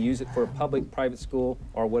 I'm going to use it for a public, private school,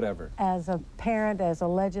 or whatever? As a parent, as a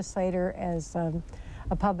legislator, as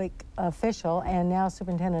a public official, and now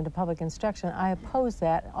superintendent of public instruction, I oppose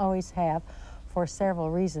that, always have, for several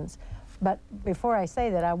reasons. But before I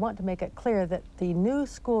say that, I want to make it clear that the new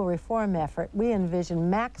school reform effort, we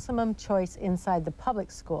envision maximum choice inside the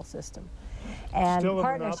public school system. And still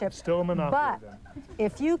partnership. Still a monopoly.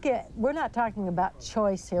 if you get, we're not talking about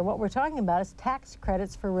choice here. What we're talking about is tax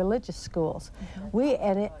credits for religious schools.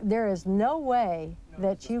 There is no way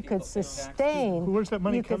that you could sustain,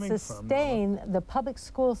 the public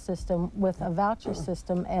school system with a voucher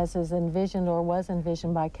system as is envisioned or was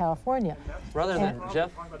envisioned by California. Rather than, Jeff?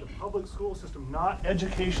 We're talking about the public school system, not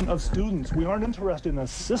education of students. We aren't interested in a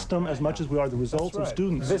system as much as we are the results of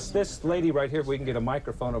students. This lady right here, if we can get a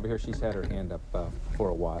microphone over here, she's had her hand up for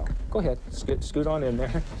a while. Go ahead, scoot on in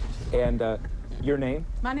there. And your name?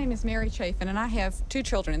 My name is Mary Chafin, and I have 2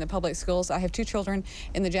 children in the public schools. I have 2 children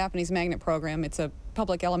in the Japanese Magnet program. It's a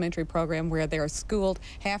public elementary program where they are schooled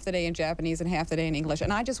half the day in Japanese and half the day in English.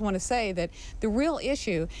 And I just want to say that the real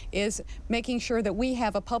issue is making sure that we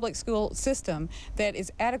have a public school system that is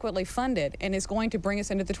adequately funded and is going to bring us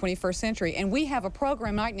into the 21st century. And we have a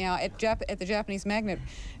program right now at the Japanese Magnet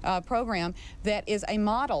program that is a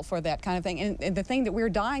model for that kind of thing. And the thing that we're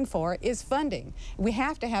dying for is funding. We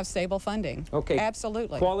have to have stable funding. Okay.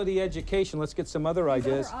 Absolutely. Quality education. Let's get some other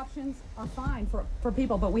ideas. Other options are fine for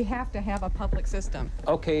people, but we have to have a public system.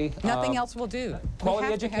 Okay. Nothing else will do.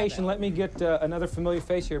 Quality education. Let me get another familiar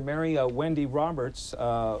face here. Mary Wendy Roberts.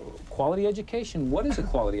 Quality education. What is a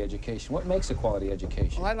quality education? What makes a quality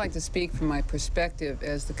education? Well, I'd like to speak from my perspective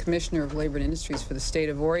as the Commissioner of Labor and Industries for the state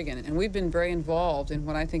of Oregon. And we've been very involved in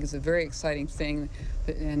what I think is a very exciting thing,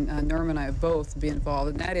 and Norma and I have both been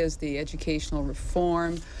involved, and that is the educational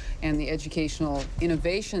reform and the educational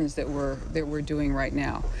innovations that we're doing right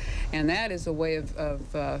now. And that is a way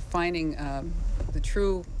of finding the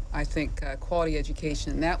true, I think, quality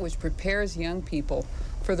education, and that which prepares young people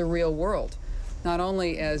for the real world, not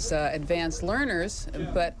only as advanced learners,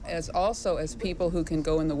 but also as people who can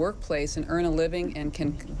go in the workplace and earn a living and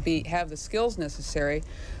can have the skills necessary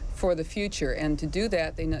for the future. And to do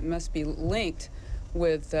that, they must be linked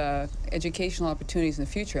with educational opportunities in the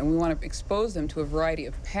future, and we want to expose them to a variety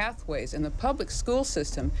of pathways, and the public school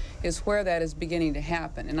system is where that is beginning to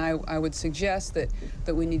happen. And I would suggest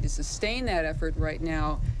that we need to sustain that effort right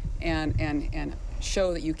now and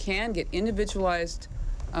show that you can get individualized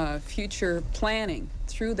future planning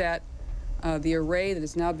through that the array that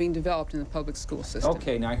is now being developed in the public school system.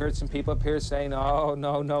 Okay, now I heard some people up here saying, oh,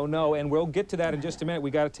 no, no, no, and we'll get to that in just a minute.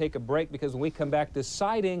 We got to take a break, because when we come back,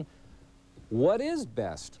 deciding what is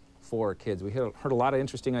best for our kids. We heard a lot of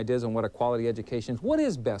interesting ideas on what a quality education is. What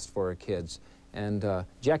is best for our kids? And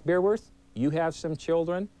Jack Beerworth, you have some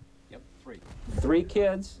children? Yep, 3. 3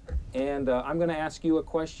 kids. And I'm going to ask you a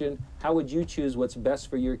question. How would you choose what's best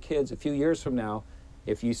for your kids a few years from now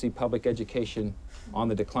if you see public education on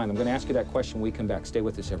the decline? I'm going to ask you that question when we come back. Stay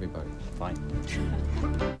with us, everybody. Fine.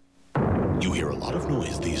 You hear a lot of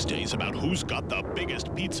noise these days about who's got the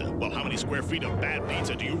biggest pizza. Well, how many square feet of bad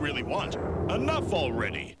pizza do you really want? Enough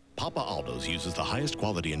already! Papa Aldo's uses the highest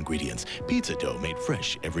quality ingredients. Pizza dough made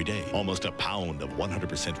fresh every day. Almost a pound of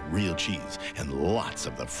 100% real cheese and lots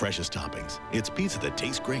of the freshest toppings. It's pizza that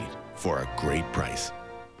tastes great for a great price.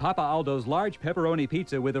 Papa Aldo's large pepperoni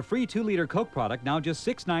pizza with a free 2-liter Coke product, now just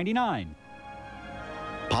 $6.99.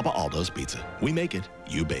 Papa Aldo's Pizza. We make it,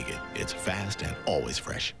 you bake it. It's fast and always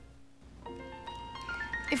fresh.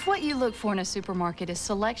 If what you look for in a supermarket is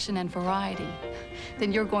selection and variety,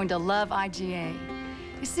 then you're going to love IGA.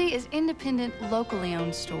 You see, as independent, locally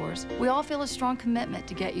owned stores, we all feel a strong commitment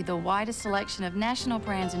to get you the widest selection of national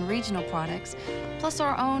brands and regional products, plus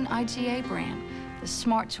our own IGA brand, the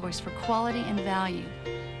smart choice for quality and value.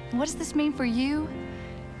 And what does this mean for you?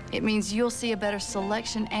 It means you'll see a better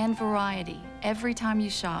selection and variety every time you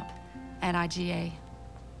shop at IGA.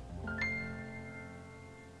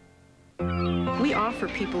 We offer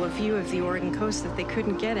people a view of the Oregon coast that they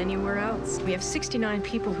couldn't get anywhere else. We have 69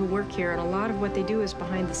 people who work here, and a lot of what they do is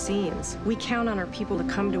behind the scenes. We count on our people to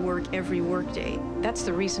come to work every workday. That's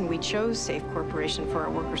the reason we chose Safe Corporation for our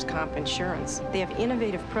workers' comp insurance. They have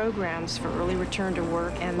innovative programs for early return to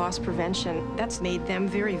work and loss prevention. That's made them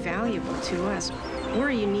very valuable to us. We're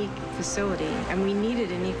a unique facility, and we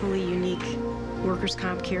needed an equally unique workers'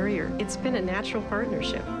 comp carrier. It's been a natural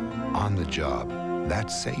partnership. On the job,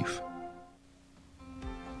 that's safe.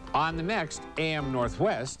 On the next AM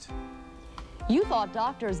Northwest. You thought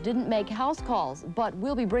doctors didn't make house calls, but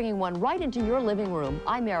we'll be bringing one right into your living room.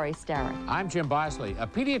 I'm Mary Starrett. I'm Jim Bosley. A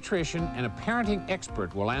pediatrician and a parenting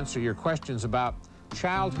expert will answer your questions about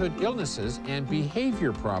childhood illnesses and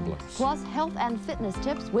behavior problems. Plus health and fitness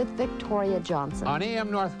tips with Victoria Johnson. On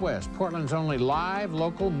AM Northwest, Portland's only live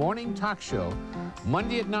local morning talk show,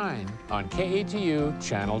 Monday at 9 on KATU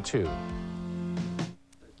Channel 2.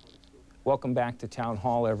 Welcome back to Town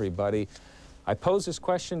Hall, everybody. I posed this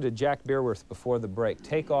question to Jack Beerworth before the break.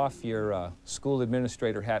 Take off your school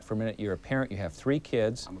administrator hat for a minute. You're a parent. You have 3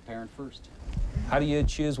 kids. I'm a parent first. How do you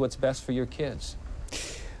choose what's best for your kids?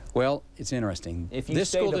 Well, it's interesting. If you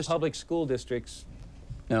say the public school districts,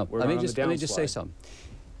 no, let me just say downslide. something.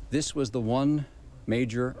 This was the one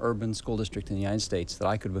major urban school district in the United States that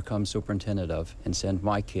I could become superintendent of and send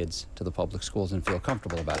my kids to the public schools and feel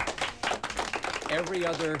comfortable about it. Every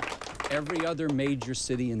other major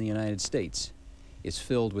city in the United States is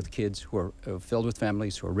filled with kids who are filled with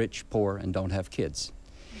families who are rich, poor, and don't have kids.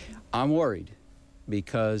 I'm worried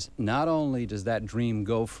because not only does that dream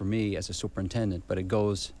go for me as a superintendent, but it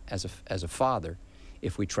goes as a father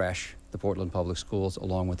if we trash the Portland public schools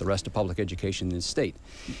along with the rest of public education in this state.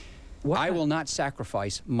 I will not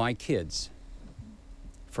sacrifice my kids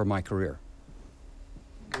for my career.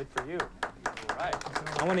 Good for you. All right.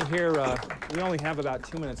 I want to hear, we only have about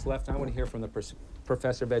 2 minutes left. I want to hear from the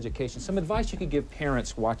professor of education. Some advice you could give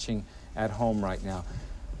parents watching at home right now.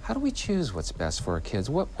 How do we choose what's best for our kids?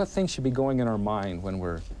 What things should be going in our mind when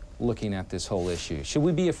we're looking at this whole issue? Should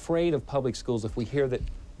we be afraid of public schools if we hear that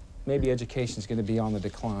maybe education is going to be on the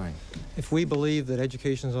decline? If we believe that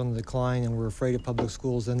education is on the decline and we're afraid of public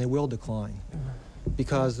schools, then they will decline,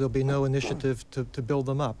 because there'll be no initiative to build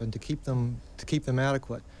them up and to keep them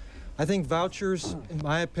adequate. I think vouchers, in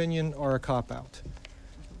my opinion, are a cop-out.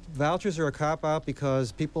 Vouchers are a cop-out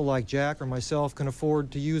because people like Jack or myself can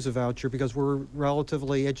afford to use a voucher because we're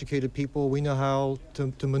relatively educated people. We know how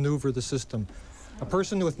to maneuver the system. A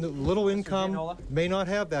person with little income may not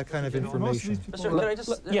have that kind of information.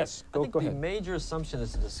 Yes, go ahead. The major assumption in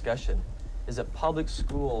this discussion is that public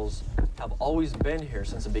schools have always been here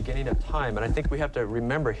since the beginning of time, and I think we have to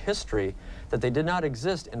remember history, that they did not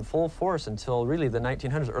exist in full force until really the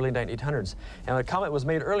 1900s, early 1900s. And a comment was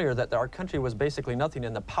made earlier that our country was basically nothing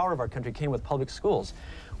and the power of our country came with public schools.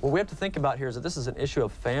 What we have to think about here is that this is an issue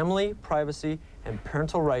of family, privacy, and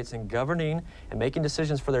parental rights in governing and making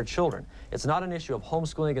decisions for their children. It's not an issue of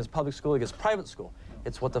homeschooling against public school against private school.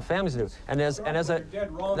 It's what the families do. And that's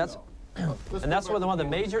one of the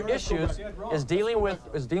major issues is dealing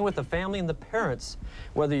with the family and the parents.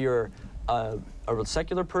 Whether you're a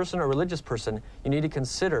secular person or a religious person, you need to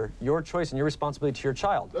consider your choice and your responsibility to your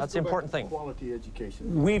child. That's the important thing. Quality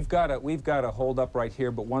education. We've got to hold up right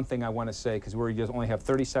here, but one thing I want to say, because we just only have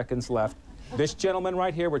 30 seconds left. This gentleman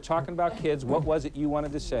right here, we're talking about kids. What was it you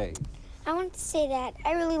wanted to say? I wanted to say that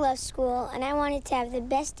I really love school, and I wanted to have the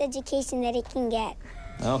best education that it can get.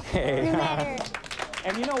 Okay. No matter.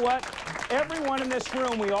 And you know what? Everyone in this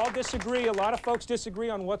room, we all disagree. A lot of folks disagree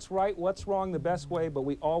on what's right, what's wrong, the best way, but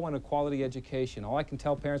we all want a quality education. All I can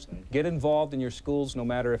tell parents, get involved in your schools, no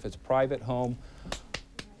matter if it's private, home,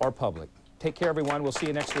 or public. Take care, everyone. We'll see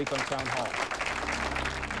you next week on Town Hall.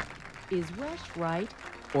 Is Rush right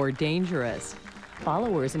or dangerous?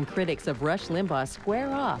 Followers and critics of Rush Limbaugh square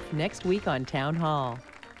off next week on Town Hall.